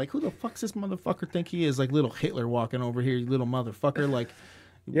fun of, like, who the fuck's this motherfucker think he is? Like, little Hitler walking over here, you little motherfucker. Like,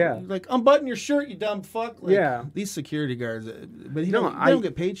 like, unbutton your shirt, you dumb fuck. Like, these security guards, but they don't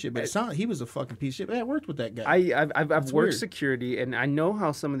get paid shit. But it's not, he was a fucking piece of shit. But I worked with that guy. I've worked security, and I know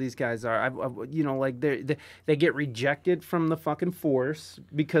how some of these guys are. Like they get rejected from the fucking force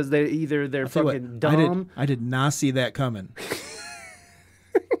because they're fucking dumb. I did not see that coming.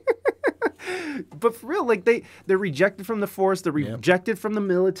 But for real, like they're rejected from the force, they're rejected from the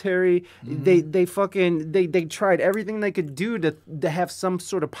military. Mm-hmm. They tried everything they could do to have some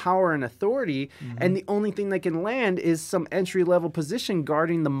sort of power and authority, and the only thing they can land is some entry level position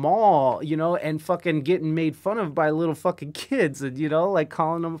guarding the mall, and fucking getting made fun of by little fucking kids, and like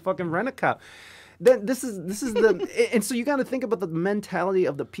calling them a fucking rent-a-cop. Then this is the and so you got to think about the mentality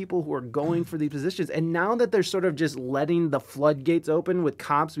of the people who are going for these positions. And now that they're sort of just letting the floodgates open with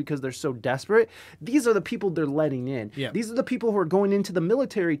cops because they're so desperate, these are the people they're letting in. Yeah. These are the people who are going into the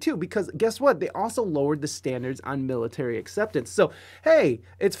military too, because guess what? They also lowered the standards on military acceptance. So hey,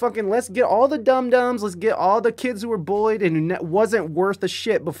 it's fucking, let's get all the dum-dums, let's get all the kids who were bullied and wasn't worth a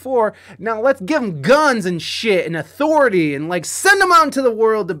shit before. Now let's give them guns and shit and authority and like send them out into the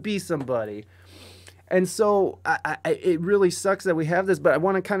world to be somebody. And so it really sucks that we have this, but I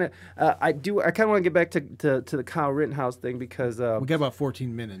want to kind of, I kind of want to get back to the Kyle Rittenhouse thing because we got about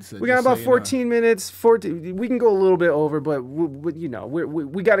 14 minutes. We got about 14 minutes. 14. We can go a little bit over, but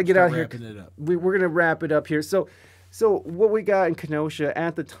we got to get out of here. Wrapping it up. We're gonna wrap it up here. So what we got in Kenosha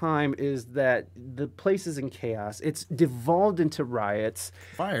at the time is that the place is in chaos. It's devolved into riots.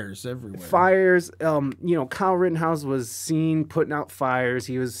 Fires everywhere. Fires. Kyle Rittenhouse was seen putting out fires.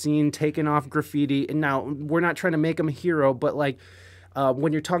 He was seen taking off graffiti. And now we're not trying to make him a hero, but like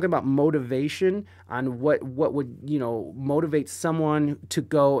when you're talking about motivation on what would motivate someone to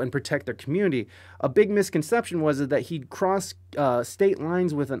go and protect their community, a big misconception was that he'd cross state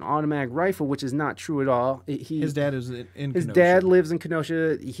lines with an automatic rifle, which is not true at all. His dad is in Kenosha. His dad lives in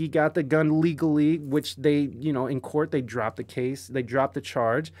Kenosha. He got the gun legally, which they, in court, they dropped the case. They dropped the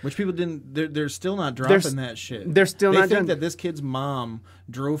charge. Which people didn't, they're still not dropping that shit. They're still not They think that this kid's mom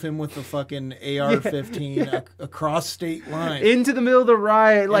drove him with the fucking AR-15 across state lines. Into the middle of the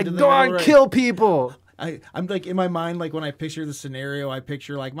riot. Like, go on, kill people. I'm like, in my mind, like when I picture the scenario, I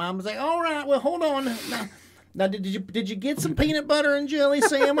picture like mom's like, all right, well, hold on. Now, did you get some peanut butter and jelly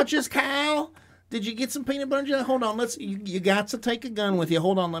sandwiches, Kyle? Did you get some peanut butter and jelly? Hold on, you got to take a gun with you.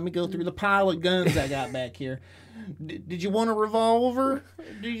 Hold on, let me go through the pile of guns I got back here. Did you want a revolver?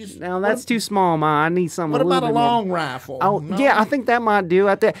 Now that's too small, Ma. I need something. What about a long more... rifle? Oh, no? Yeah, I think that might do.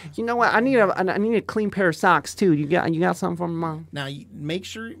 You know what? I need a clean pair of socks too. You got something for me, Mom? Now make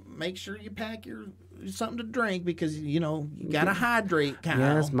sure you pack something to drink because you gotta hydrate, Kyle.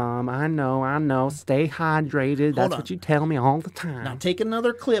 Yes, Mom. I know. Stay hydrated. That's what you tell me all the time. Now take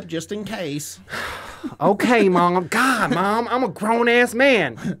another clip just in case. Okay, Mom. God, Mom, I'm a grown ass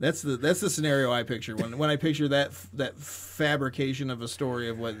man. That's the scenario I picture when I picture that fabrication of a story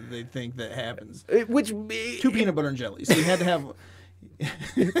of what they think that happens. Two peanut butter and jelly. So you had to have.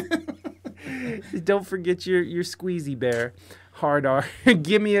 Don't forget your squeezy bear. Hard R.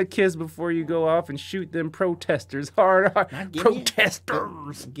 Give me a kiss before you go off and shoot them protesters. Hard R.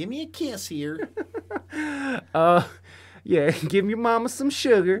 Protesters. Give me a kiss here. Yeah, give your mama some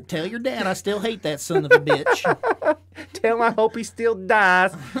sugar. Tell your dad I still hate that son of a bitch. Tell him I hope he still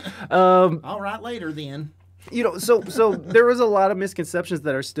dies. All right, later then. So there was a lot of misconceptions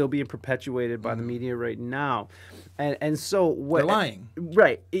that are still being perpetuated by the media right now. And so what? They're lying.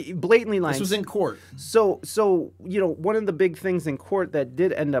 Right. Blatantly lying. This was in court. So one of the big things in court that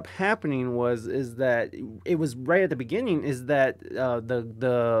did end up happening is that it was right at the beginning is that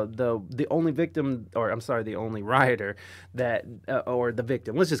the only victim, or I'm sorry, the only rioter that or the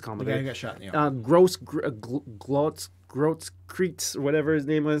victim, let's just call him the guy who got shot in the arm. Grotzkreitz, or whatever his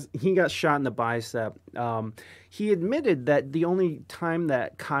name was, he got shot in the bicep. He admitted that the only time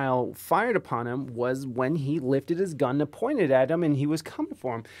that Kyle fired upon him was when he lifted his gun and pointed at him and he was coming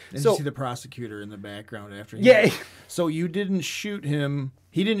for him. And so you see the prosecutor in the background after him. Yeah. So you didn't shoot him.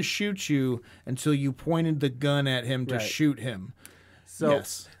 He didn't shoot you until you pointed the gun at him to shoot him. So,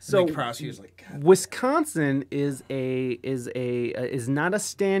 yes. So the prosecutor's like, God. Wisconsin is not a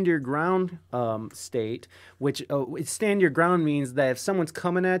stand your ground state. Which stand your ground means that if someone's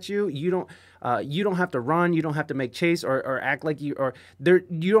coming at you, you don't have to run, you don't have to make chase or act like you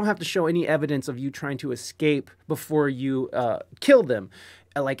don't have to show any evidence of you trying to escape before you kill them.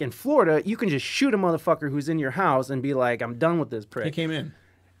 Like in Florida, you can just shoot a motherfucker who's in your house and be like, I'm done with this prick. He came in.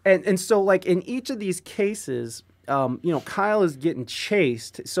 And so like in each of these cases, Kyle is getting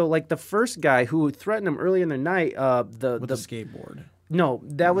chased. So like the first guy who threatened him early in the night, with the skateboard. No,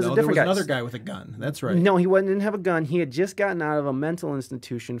 that was a different guy. Another guy with a gun. That's right. No, he didn't have a gun. He had just gotten out of a mental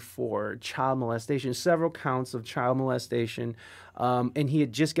institution for child molestation, several counts of child molestation, and he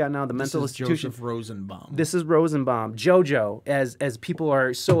had just gotten out of the mental institution. Joseph Rosenbaum. This is Rosenbaum. JoJo, as people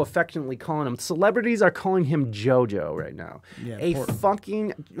are so affectionately calling him. Celebrities are calling him JoJo right now. Yeah,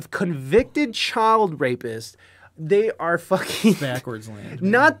 fucking convicted child rapist. They are fucking backwards land.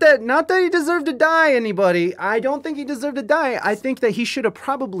 Not that he deserved to die, anybody. I don't think he deserved to die. I think that he should have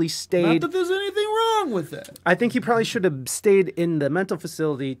probably stayed. Not that there's anything wrong with that. I think he probably should have stayed in the mental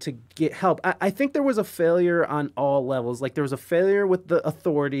facility to get help. I think there was a failure on all levels. Like there was a failure with the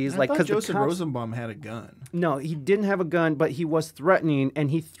authorities. I thought Joseph Rosenbaum had a gun. No, he didn't have a gun, but he was threatening, and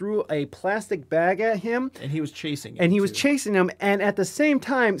he threw a plastic bag at him. And he was chasing him. And he was chasing him, and at the same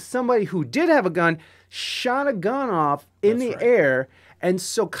time, somebody who did have a gun shot a gun off in the air, And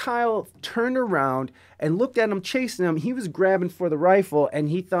so Kyle turned around and looked at him chasing him. He was grabbing for the rifle, and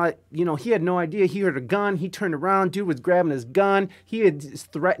he thought, you know, he had no idea. He heard a gun. He turned around. Dude was grabbing his gun. He had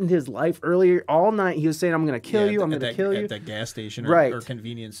threatened his life earlier all night. He was saying, I'm going to kill you. I'm going to kill you. At that gas station Right. or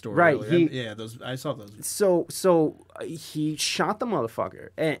convenience store. Right. Earlier. I saw those. So he shot the motherfucker.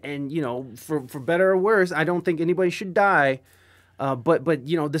 And you know, for better or worse, I don't think anybody should die. But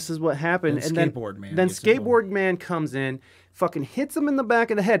you know, this is what happened. And Skateboard Man Then gets Skateboard Man comes in, fucking hits him in the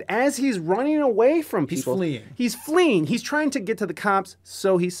back of the head as he's running away from people. He's fleeing. He's trying to get to the cops.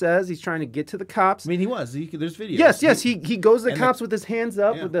 So he says he's trying to get to the cops. I mean, he was. There's videos. Yes. He goes to the cops with his hands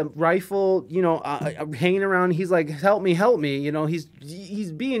up, with the rifle, you know, hanging around. He's like, help me. You know,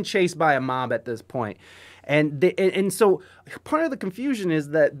 he's being chased by a mob at this point. And so part of the confusion is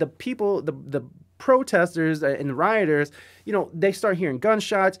that the people, the protesters and the rioters, you know, they start hearing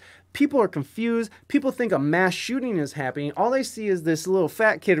gunshots. People are confused. People think a mass shooting is happening. All they see is this little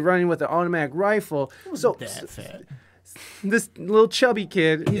fat kid running with an automatic rifle. That fat. This little chubby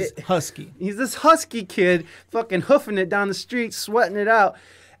kid. He's husky. He's this husky kid fucking hoofing it down the street, sweating it out.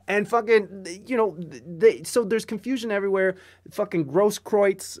 And fucking, you know, so there's confusion everywhere. Fucking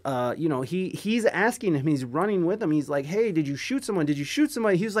Grosskreutz, you know, he's asking him, he's running with him. He's like, hey, did you shoot someone? Did you shoot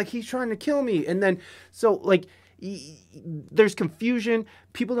somebody? He was like, he's trying to kill me. And then, so like, there's confusion.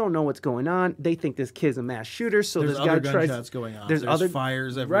 People don't know what's going on. They think this kid's a mass shooter. So there's this guy other gunshots going on. There's other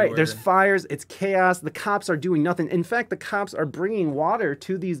fires everywhere. Right. There's fires. It's chaos. The cops are doing nothing. In fact, the cops are bringing water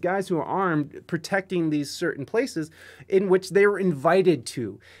to these guys who are armed, protecting these certain places in which they were invited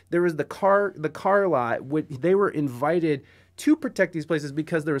to. There was the car lot. They were invited to protect these places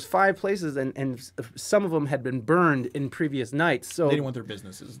because there was 5 places and some of them had been burned in previous nights. So they didn't want their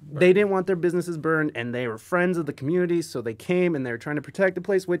businesses burned. They didn't want their businesses burned, and they were friends of the community, so they came and they were trying to protect the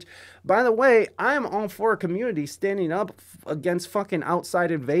place, which, by the way, I am all for a community standing up against fucking outside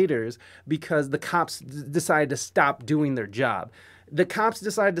invaders because the cops decided to stop doing their job. The cops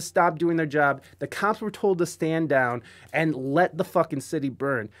decided to stop doing their job. The cops were told to stand down and let the fucking city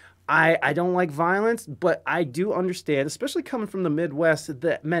burn. I don't like violence, but I do understand, especially coming from the Midwest,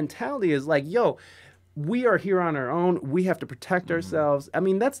 the mentality is like, yo, we are here on our own. We have to protect ourselves. I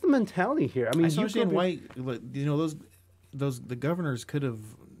mean, that's the mentality here. I mean, I understand why, you know, the governors could have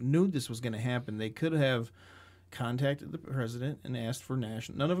knew this was going to happen. They could have contacted the president and asked for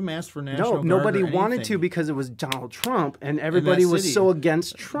national. None of them asked for national. No, nobody wanted to because it was Donald Trump, and everybody was so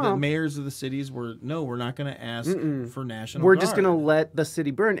against Trump. The mayors of the cities were, no, we're not going to ask for national. We're just going to let the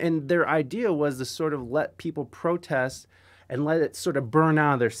city burn. And their idea was to sort of let people protest and let it sort of burn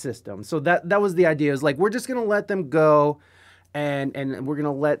out of their system. So that was the idea. It was like, we're just going to let them go. And we're going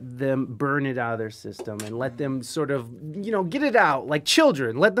to let them burn it out of their system and let them sort of, you know, get it out like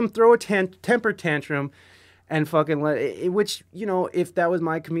children. Let them throw a temper tantrum and fucking which, you know, if that was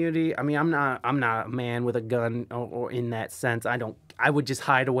my community, I mean, I'm not a man with a gun or in that sense. I would just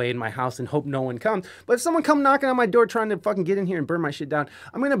hide away in my house and hope no one comes. But if someone come knocking on my door trying to fucking get in here and burn my shit down,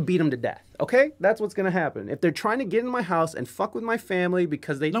 I'm going to beat them to death. Okay? That's what's going to happen. If they're trying to get in my house and fuck with my family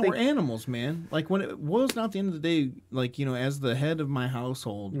because they think... we're animals, man. Like, when it was not the end of the day, like, you know, as the head of my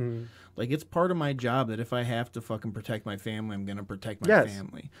household, like, it's part of my job that if I have to fucking protect my family, I'm going to protect my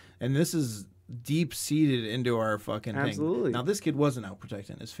family. And this is deep-seated into our fucking thing. Now, this kid wasn't out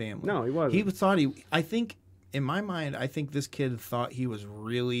protecting his family. No, he wasn't. He thought I think, in my mind, I think this kid thought he was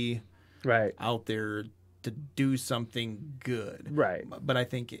really out there to do something good. Right. But I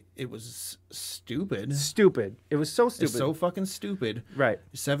think it was stupid. Stupid. It was so stupid. It's so fucking stupid. Right.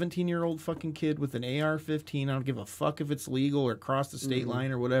 17-year-old fucking kid with an AR-15. I don't give a fuck if it's legal or across the state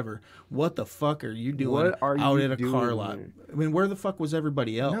line or whatever. What the fuck are you doing out at a car lot? I mean, where the fuck was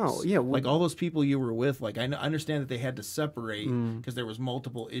everybody else? No, yeah. Like, all those people you were with, like, I understand that they had to separate because there was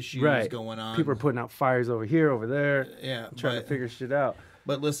multiple issues going on. People are putting out fires over here, over there. Yeah. Trying to figure shit out.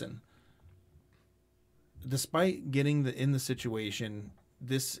 But listen, despite getting in the situation,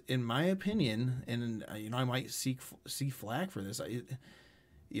 this, in my opinion, and you know, I might see flack for this.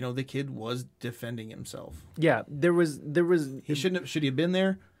 You know, the kid was defending himself. Yeah, there was. He shouldn't have. Should he have been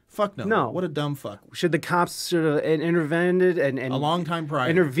there? Fuck no. No. What a dumb fuck. Should the cops should have intervened and a long time prior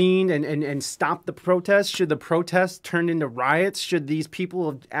intervened and stopped the protest? Should the protests turn into riots? Should these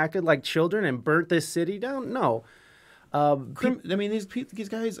people have acted like children and burnt this city down? No. I mean, these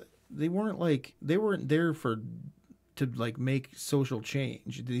guys. They weren't there to like make social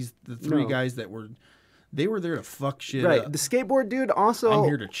change. The 3 guys that were They were there to fuck shit Right. up. The skateboard dude also. I'm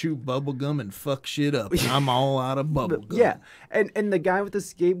here to chew bubble gum and fuck shit up. And I'm all out of bubble gum. Yeah, and the guy with the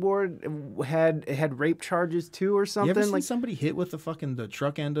skateboard had rape charges too or something. You ever seen like somebody hit with the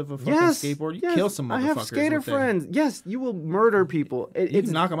truck end of a fucking yes, skateboard? You yes, kill some motherfuckers. I have skater with that. friends. Yes, you will murder people. You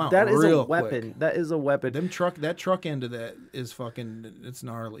can knock them out That is real a weapon. quick. That is a weapon. That truck end of that is fucking. It's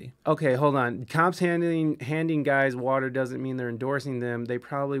gnarly. Okay, hold on. Cops handing guys water doesn't mean they're endorsing them. They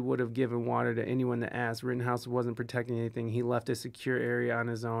probably would have given water to anyone that asked. Rittenhouse wasn't protecting anything. He left a secure area on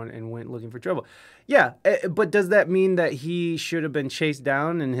his own and went looking for trouble. Yeah, but does that mean that he should have been chased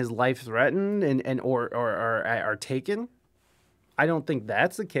down and his life threatened or taken? I don't think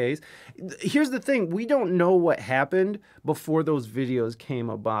that's the case. Here's the thing. We don't know what happened before those videos came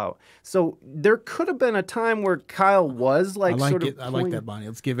about. So there could have been a time where Kyle was like I like that, Bonnie.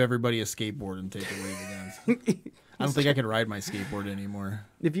 Let's give everybody a skateboard and take away the guns. I don't think I could ride my skateboard anymore.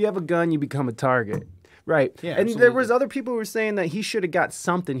 If you have a gun, you become a target. Right. Yeah, and absolutely. there was other people who were saying that he should have got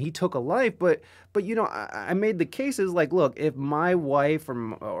something. He took a life, but you know, I made the cases like, look, if my wife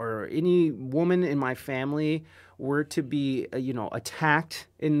or any woman in my family were to be, attacked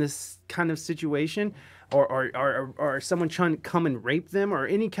in this kind of situation, or someone trying to come and rape them or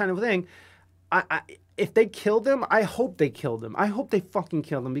any kind of thing, if they kill them, I hope they kill them. I hope they fucking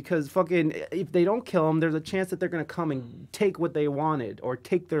kill them, because fucking if they don't kill them, there's a chance that they're going to come and take what they wanted or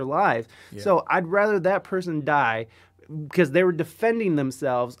take their lives. Yeah. So I'd rather that person die because they were defending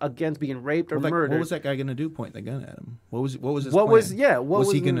themselves against being raped or murdered. What was that guy going to do, point the gun at him? What was his plan?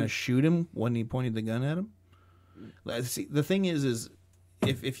 Was he going to shoot him when he pointed the gun at him? See, the thing is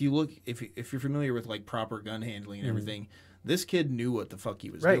if you're familiar with like proper gun handling and everything, this kid knew what the fuck he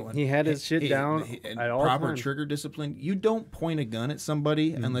was doing. He had his shit down at all times. Proper trigger discipline. You don't point a gun at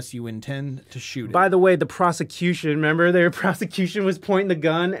somebody unless you intend to shoot it. By the way, the prosecution, remember their prosecution was pointing the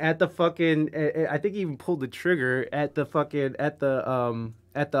gun at the fucking. I think he even pulled the trigger at the fucking at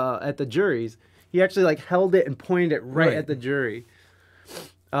the juries. He actually like held it and pointed it right at the jury.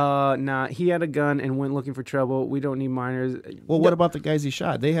 Nah, he had a gun and went looking for trouble. We don't need minors. Well, what about the guys he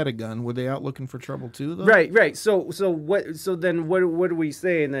shot? They had a gun. Were they out looking for trouble too, though? Right. So then what are we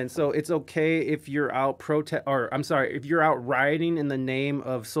saying then? So it's okay if you're out if you're out rioting in the name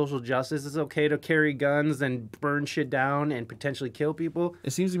of social justice, it's okay to carry guns and burn shit down and potentially kill people?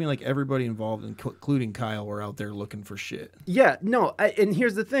 It seems to me like everybody involved, including Kyle, were out there looking for shit. Yeah, no, and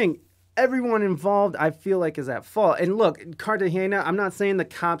here's the thing. Everyone involved, I feel like, is at fault. And look, Cartagena, I'm not saying the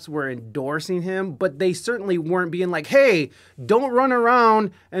cops were endorsing him, but they certainly weren't being like, hey, don't run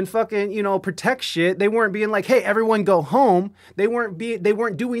around and fucking, protect shit. They weren't being like, hey, everyone go home. They weren't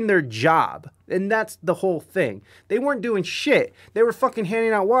doing their job. And that's the whole thing. They weren't doing shit. They were fucking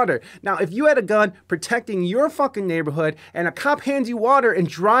handing out water. Now, if you had a gun protecting your fucking neighborhood and a cop hands you water and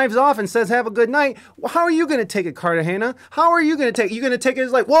drives off and says, have a good night, well, how are you going to take it, Cartagena? How are you going to take it? You going to take it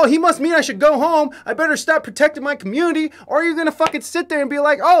as like, well, he must mean I should go home. I better stop protecting my community. Or are you going to fucking sit there and be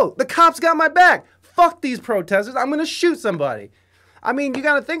like, oh, the cops got my back. Fuck these protesters. I'm going to shoot somebody. I mean, you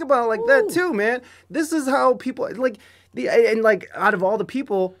got to think about it like that too, man. This is how people, out of all the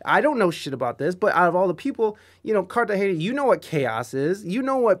people, I don't know shit about this, but out of all the people, Cartagena, you know what chaos is. You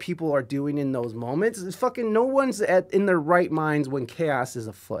know what people are doing in those moments. It's fucking no one's in their right minds when chaos is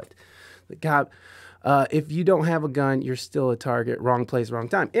afoot. God, if you don't have a gun, you're still a target. Wrong place, wrong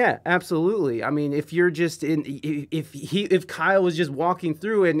time. Yeah, absolutely. I mean, if you're just if Kyle was just walking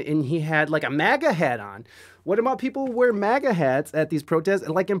through and he had like a MAGA hat on. What about people who wear MAGA hats at these protests?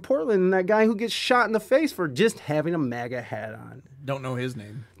 Like in Portland, that guy who gets shot in the face for just having a MAGA hat on. Don't know his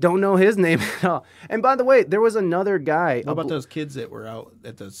name. Don't know his name at all. And by the way, there was another guy. What about those kids that were out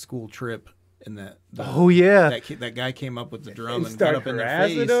at the school trip and that guy came up with the drum and got up in their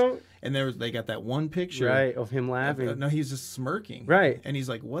face. And they got that one picture of him laughing. No, he's just smirking. Right. And he's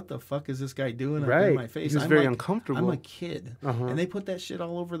like, what the fuck is this guy doing up in my face? He was very uncomfortable. I'm a kid. And they put that shit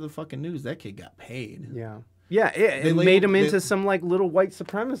all over the fucking news. That kid got paid. Yeah. Yeah, it made him into some like little white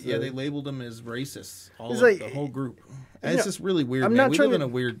supremacist. Yeah, they labeled him as racist. The whole group. And it's just really weird, man. We live in a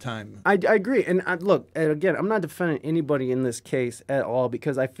weird time. I agree. And look, again, I'm not defending anybody in this case at all,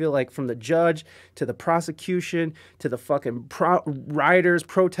 because I feel like from the judge to the prosecution to the fucking rioters,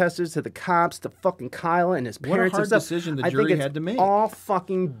 protesters, to the cops, to fucking Kyle and his parents. What a hard decision the jury had to make. All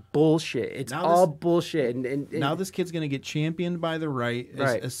fucking bullshit. It's all bullshit. And now this kid's going to get championed by the right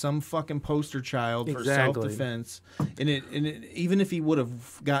as some fucking poster child for self-defense. And even if he would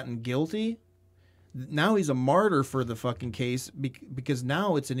have gotten guilty, now he's a martyr for the fucking case, because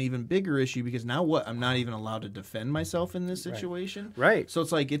now it's an even bigger issue, because now what? I'm not even allowed to defend myself in this situation. Right. So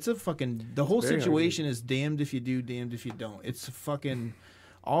it's like, the whole situation is damned if you do, damned if you don't. It's a fucking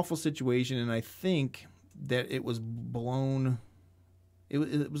awful situation, and I think that it was blown.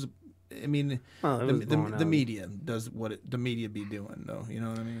 It was. I mean, the media does the media be doing, though. You know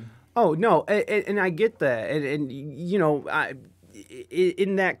what I mean? Oh no, and I get that, and you know,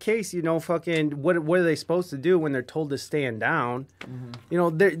 in that case, you know, fucking what are they supposed to do when they're told to stand down? Mm-hmm. You know,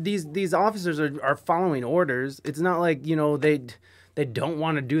 these officers are following orders. It's not like, you know, they don't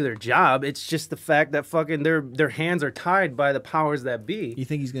want to do their job. It's just the fact that fucking their hands are tied by the powers that be. You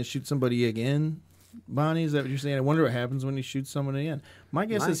think he's gonna shoot somebody again, Bonnie? Is that what you're saying? I wonder what happens when he shoots someone again. My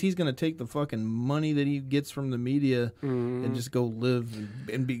guess is he's gonna take the fucking money that he gets from the media and just go live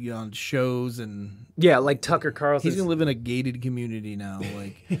and be on shows and like Tucker Carlson. He's gonna live in a gated community now.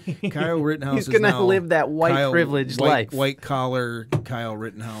 Like Kyle Rittenhouse. He's gonna live that privileged life, white collar Kyle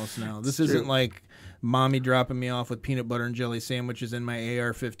Rittenhouse. Now this isn't like mommy dropping me off with peanut butter and jelly sandwiches in my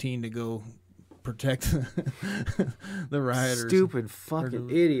AR-15 to go protect the rioters. Stupid fucking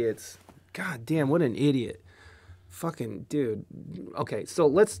idiots. God damn, what an idiot. Fucking dude. Okay, so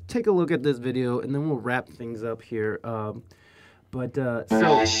let's take a look at this video and then we'll wrap things up here. So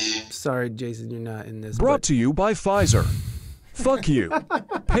sorry, Jason, you're not in this. Brought to you by Pfizer. Fuck you.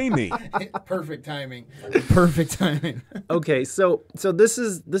 Pay me. Perfect timing. Perfect timing. Okay, so this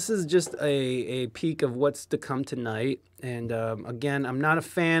is just a peek of what's to come tonight. And again, I'm not a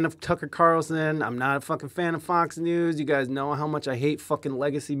fan of Tucker Carlson. I'm not a fucking fan of Fox News. You guys know how much I hate fucking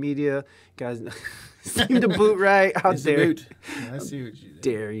legacy media. You guys seem to boot right. How dare you? I see what you did.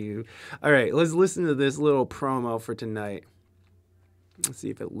 Dare you? All right, let's listen to this little promo for tonight. Let's see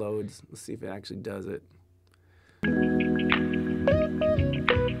if it loads. Let's see if it actually does it.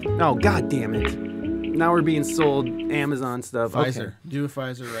 Oh, God damn it. Now we're being sold Amazon stuff. Pfizer. Okay. Do a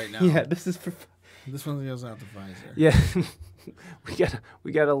Pfizer right now. Yeah, this is for... This one goes out to Pfizer. Yeah.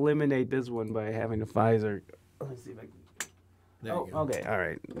 we gotta eliminate this one by having a Pfizer. Let's see if I can... There you go. Okay, all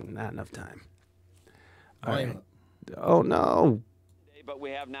right. Not enough time. All Volume right. up. Oh, no. But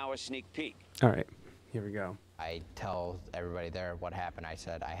we have now a sneak peek. All right. Here we go. I tell everybody there what happened. I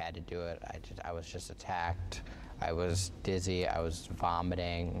said I had to do it. I was just attacked. I was dizzy. I was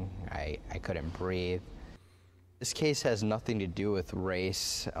vomiting. I couldn't breathe. This case has nothing to do with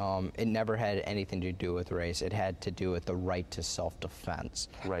race. It never had anything to do with race. It had to do with the right to self-defense.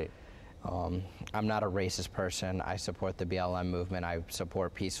 Right. I'm not a racist person. I support the BLM movement. I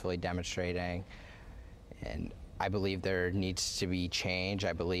support peacefully demonstrating. And I believe there needs to be change.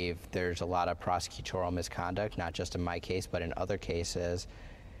 I believe there's a lot of prosecutorial misconduct, not just in my case, but in other cases.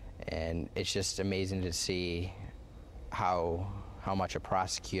 And it's just amazing to see how much a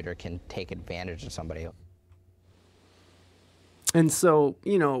prosecutor can take advantage of somebody. And so,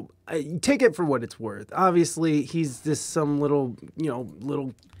 you know, take it for what it's worth. Obviously, he's just some little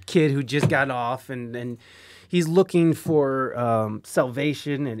kid who just got off, and he's looking for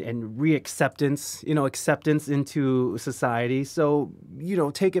salvation and reacceptance, acceptance into society. So,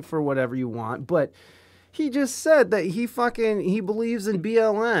 take it for whatever you want. But he just said that he believes in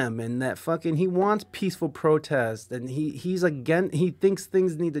BLM and that fucking he wants peaceful protest, and he thinks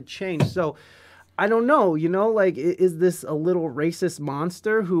things need to change. So I don't know, is this a little racist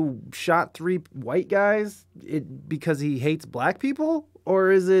monster who shot 3 white guys because he hates black people?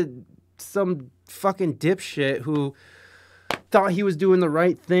 Or is it some fucking dipshit who thought he was doing the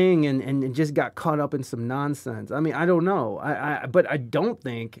right thing and just got caught up in some nonsense? I mean, I don't know. But I don't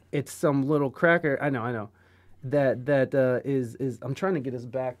think it's some little cracker. I know. That is I'm trying to get us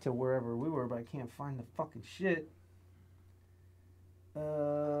back to wherever we were, but I can't find the fucking shit.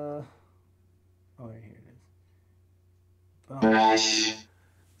 Oh, here it is.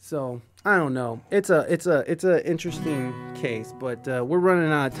 So I don't know. It's a interesting case, but we're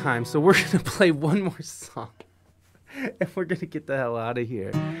running out of time, so we're gonna play one more song, and we're gonna get the hell out of here.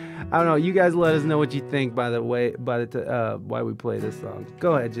 I don't know. You guys let us know what you think. By the way, why we play this song.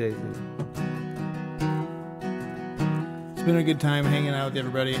 Go ahead, Jason. It's been a good time hanging out with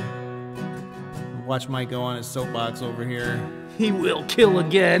everybody. Watch Mike go on his soapbox over here. He will kill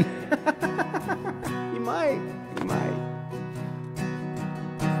again. He might.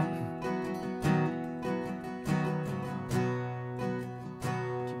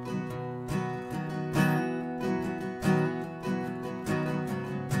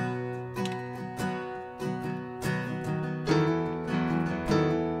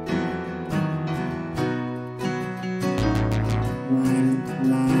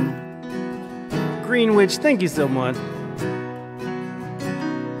 Greenwich, thank you so much.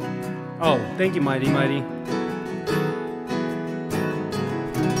 Oh, thank you, Mighty.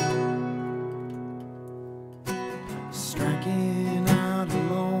 Striking out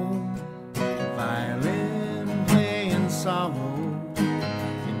alone, violin playing sorrow.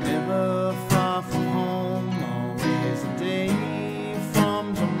 You're never far from home.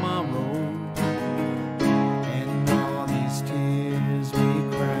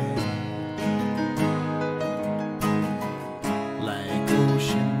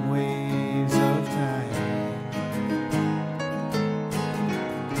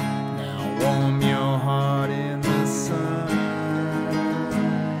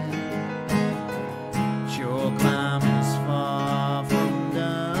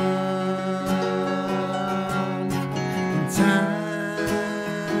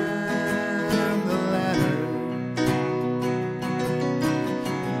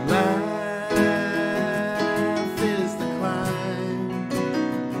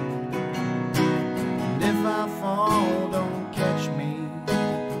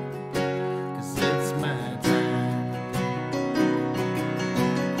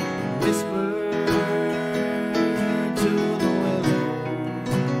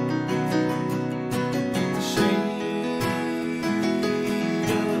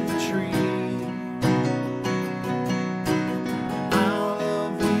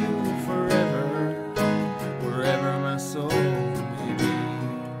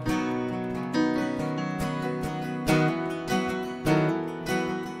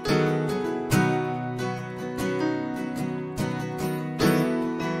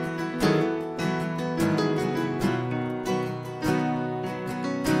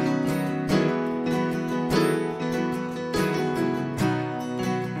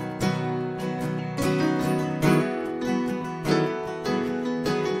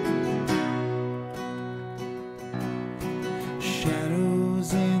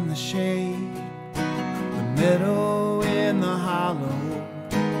 meadow in the hollow,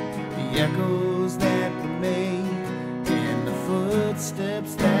 the echoes that we made, and the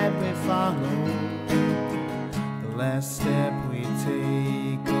footsteps that we follow, the last step we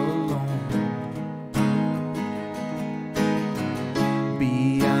take alone,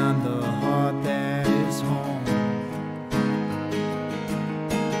 beyond the heart that is home.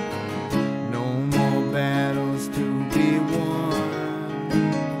 No more battles to be won.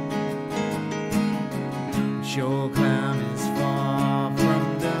 Your climb is far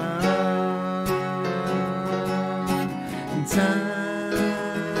from done, and time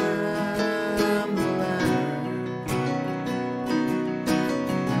the ladder,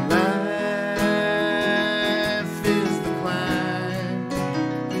 life is the climb.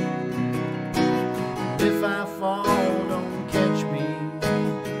 If I fall, don't catch me,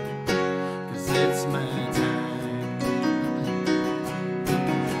 'cause it's my time.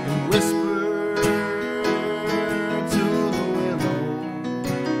 And whisper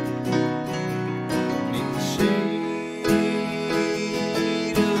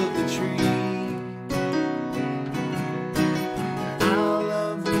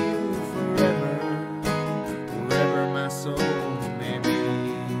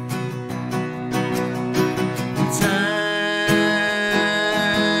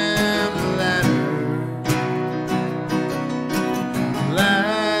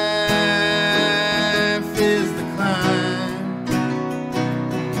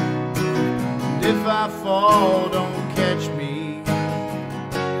fall, don't catch me,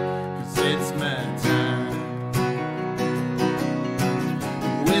 'cause it's my time.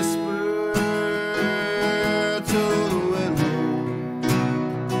 Whisper to the willow,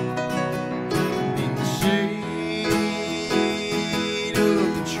 in the shade of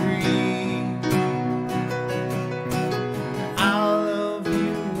the tree. I'll love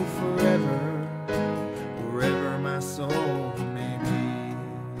you forever, wherever my soul may be.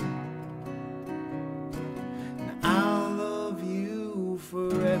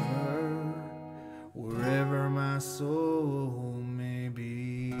 Forever, wherever my soul may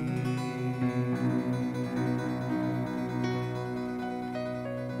be.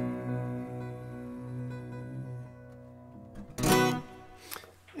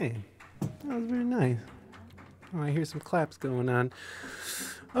 Hey, that was very nice. Oh, I hear some claps going on.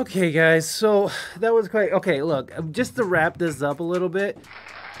 Okay, guys, so that was quite... Okay, look, just to wrap this up a little bit,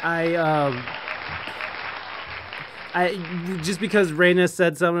 just because Reina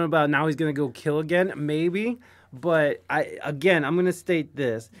said something about now he's gonna go kill again, maybe. But I'm gonna state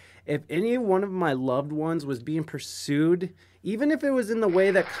this: if any one of my loved ones was being pursued, even if it was in the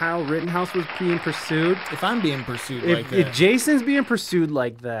way that Kyle Rittenhouse was being pursued, if I'm being pursued like that, if Jason's being pursued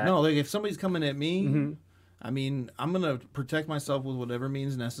like that, no, like if somebody's coming at me. I mean, I'm gonna protect myself with whatever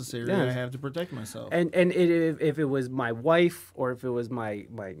means necessary I have to protect myself. And if it was my wife or if it was my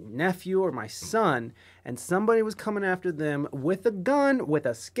nephew or my son, and somebody was coming after them with a gun, with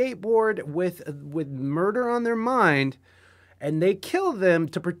a skateboard, with murder on their mind, and they kill them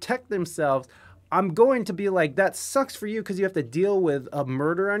to protect themselves, I'm going to be like, that sucks for you because you have to deal with a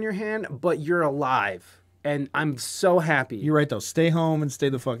murder on your hand, but you're alive. And I'm so happy. You're right, though. Stay home and stay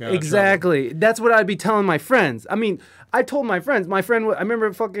the fuck out Exactly. of trouble. That's what I'd be telling my friends. I mean, I told my friends. My friend, I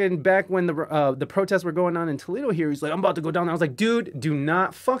remember fucking back when the protests were going on in Toledo here. He's like, I'm about to go down there. I was like, dude, do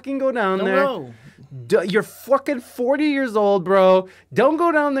not fucking go down there. No. You're fucking 40 years old, bro. Don't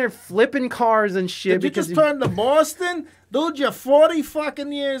go down there flipping cars and shit. Did you just turn to Boston? Dude, you're 40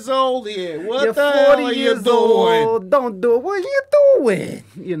 fucking years old here. What the hell are you doing? Old. Don't do it. What are you doing?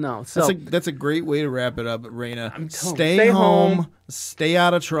 You know. So that's a great way to wrap it up, Reina. Stay home. Stay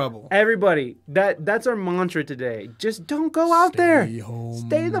out of trouble. Everybody, that's our mantra today. Just don't go out there. Stay home.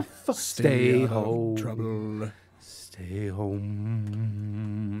 Stay the fuck. Stay out home. Of trouble. Stay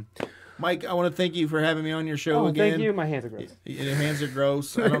home. Mike, I want to thank you for having me on your show again. Thank you. My hands are gross. Your hands are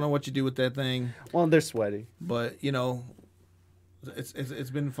gross. I don't know what you do with that thing. Well, they're sweaty. But, you know,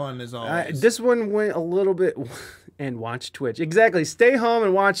 it's been fun as always. This one went a little bit... And watch Twitch. Exactly. Stay home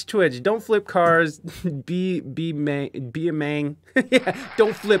and watch Twitch. Don't flip cars. Be a mang. Yeah.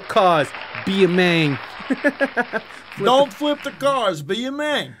 Don't flip cars. Be a mang. Don't flip the cars. Be a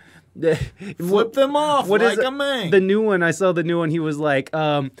man. Flip them off like a man. The new one. I saw the new one. He was like,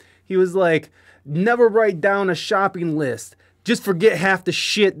 never write down a shopping list. Just forget half the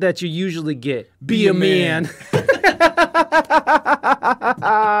shit that you usually get. Be a man.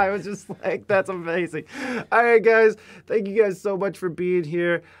 I was just like, that's amazing. All right, guys. Thank you guys so much for being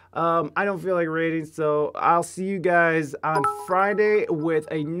here. I don't feel like rating, so I'll see you guys on Friday with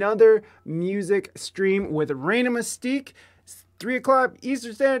another music stream with Reina Mystique. 3 o'clock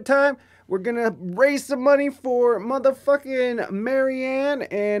Eastern Standard Time. We're going to raise some money for motherfucking Marianne,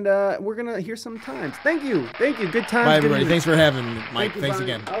 and we're going to hear some times. Thank you. Thank you. Good times. Bye, everybody. Thanks for having me, Mike. Thanks Brian.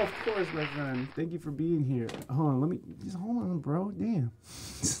 again. Oh, of course, my friend. Thank you for being here. Hold on. Hold on, bro. Damn.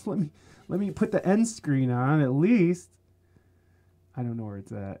 Just let me put the end screen on at least. I don't know where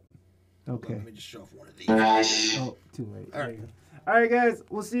it's at. Okay. Let me just show off one of these. Oh, too late. All right, guys.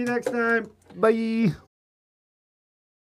 We'll see you next time. Bye.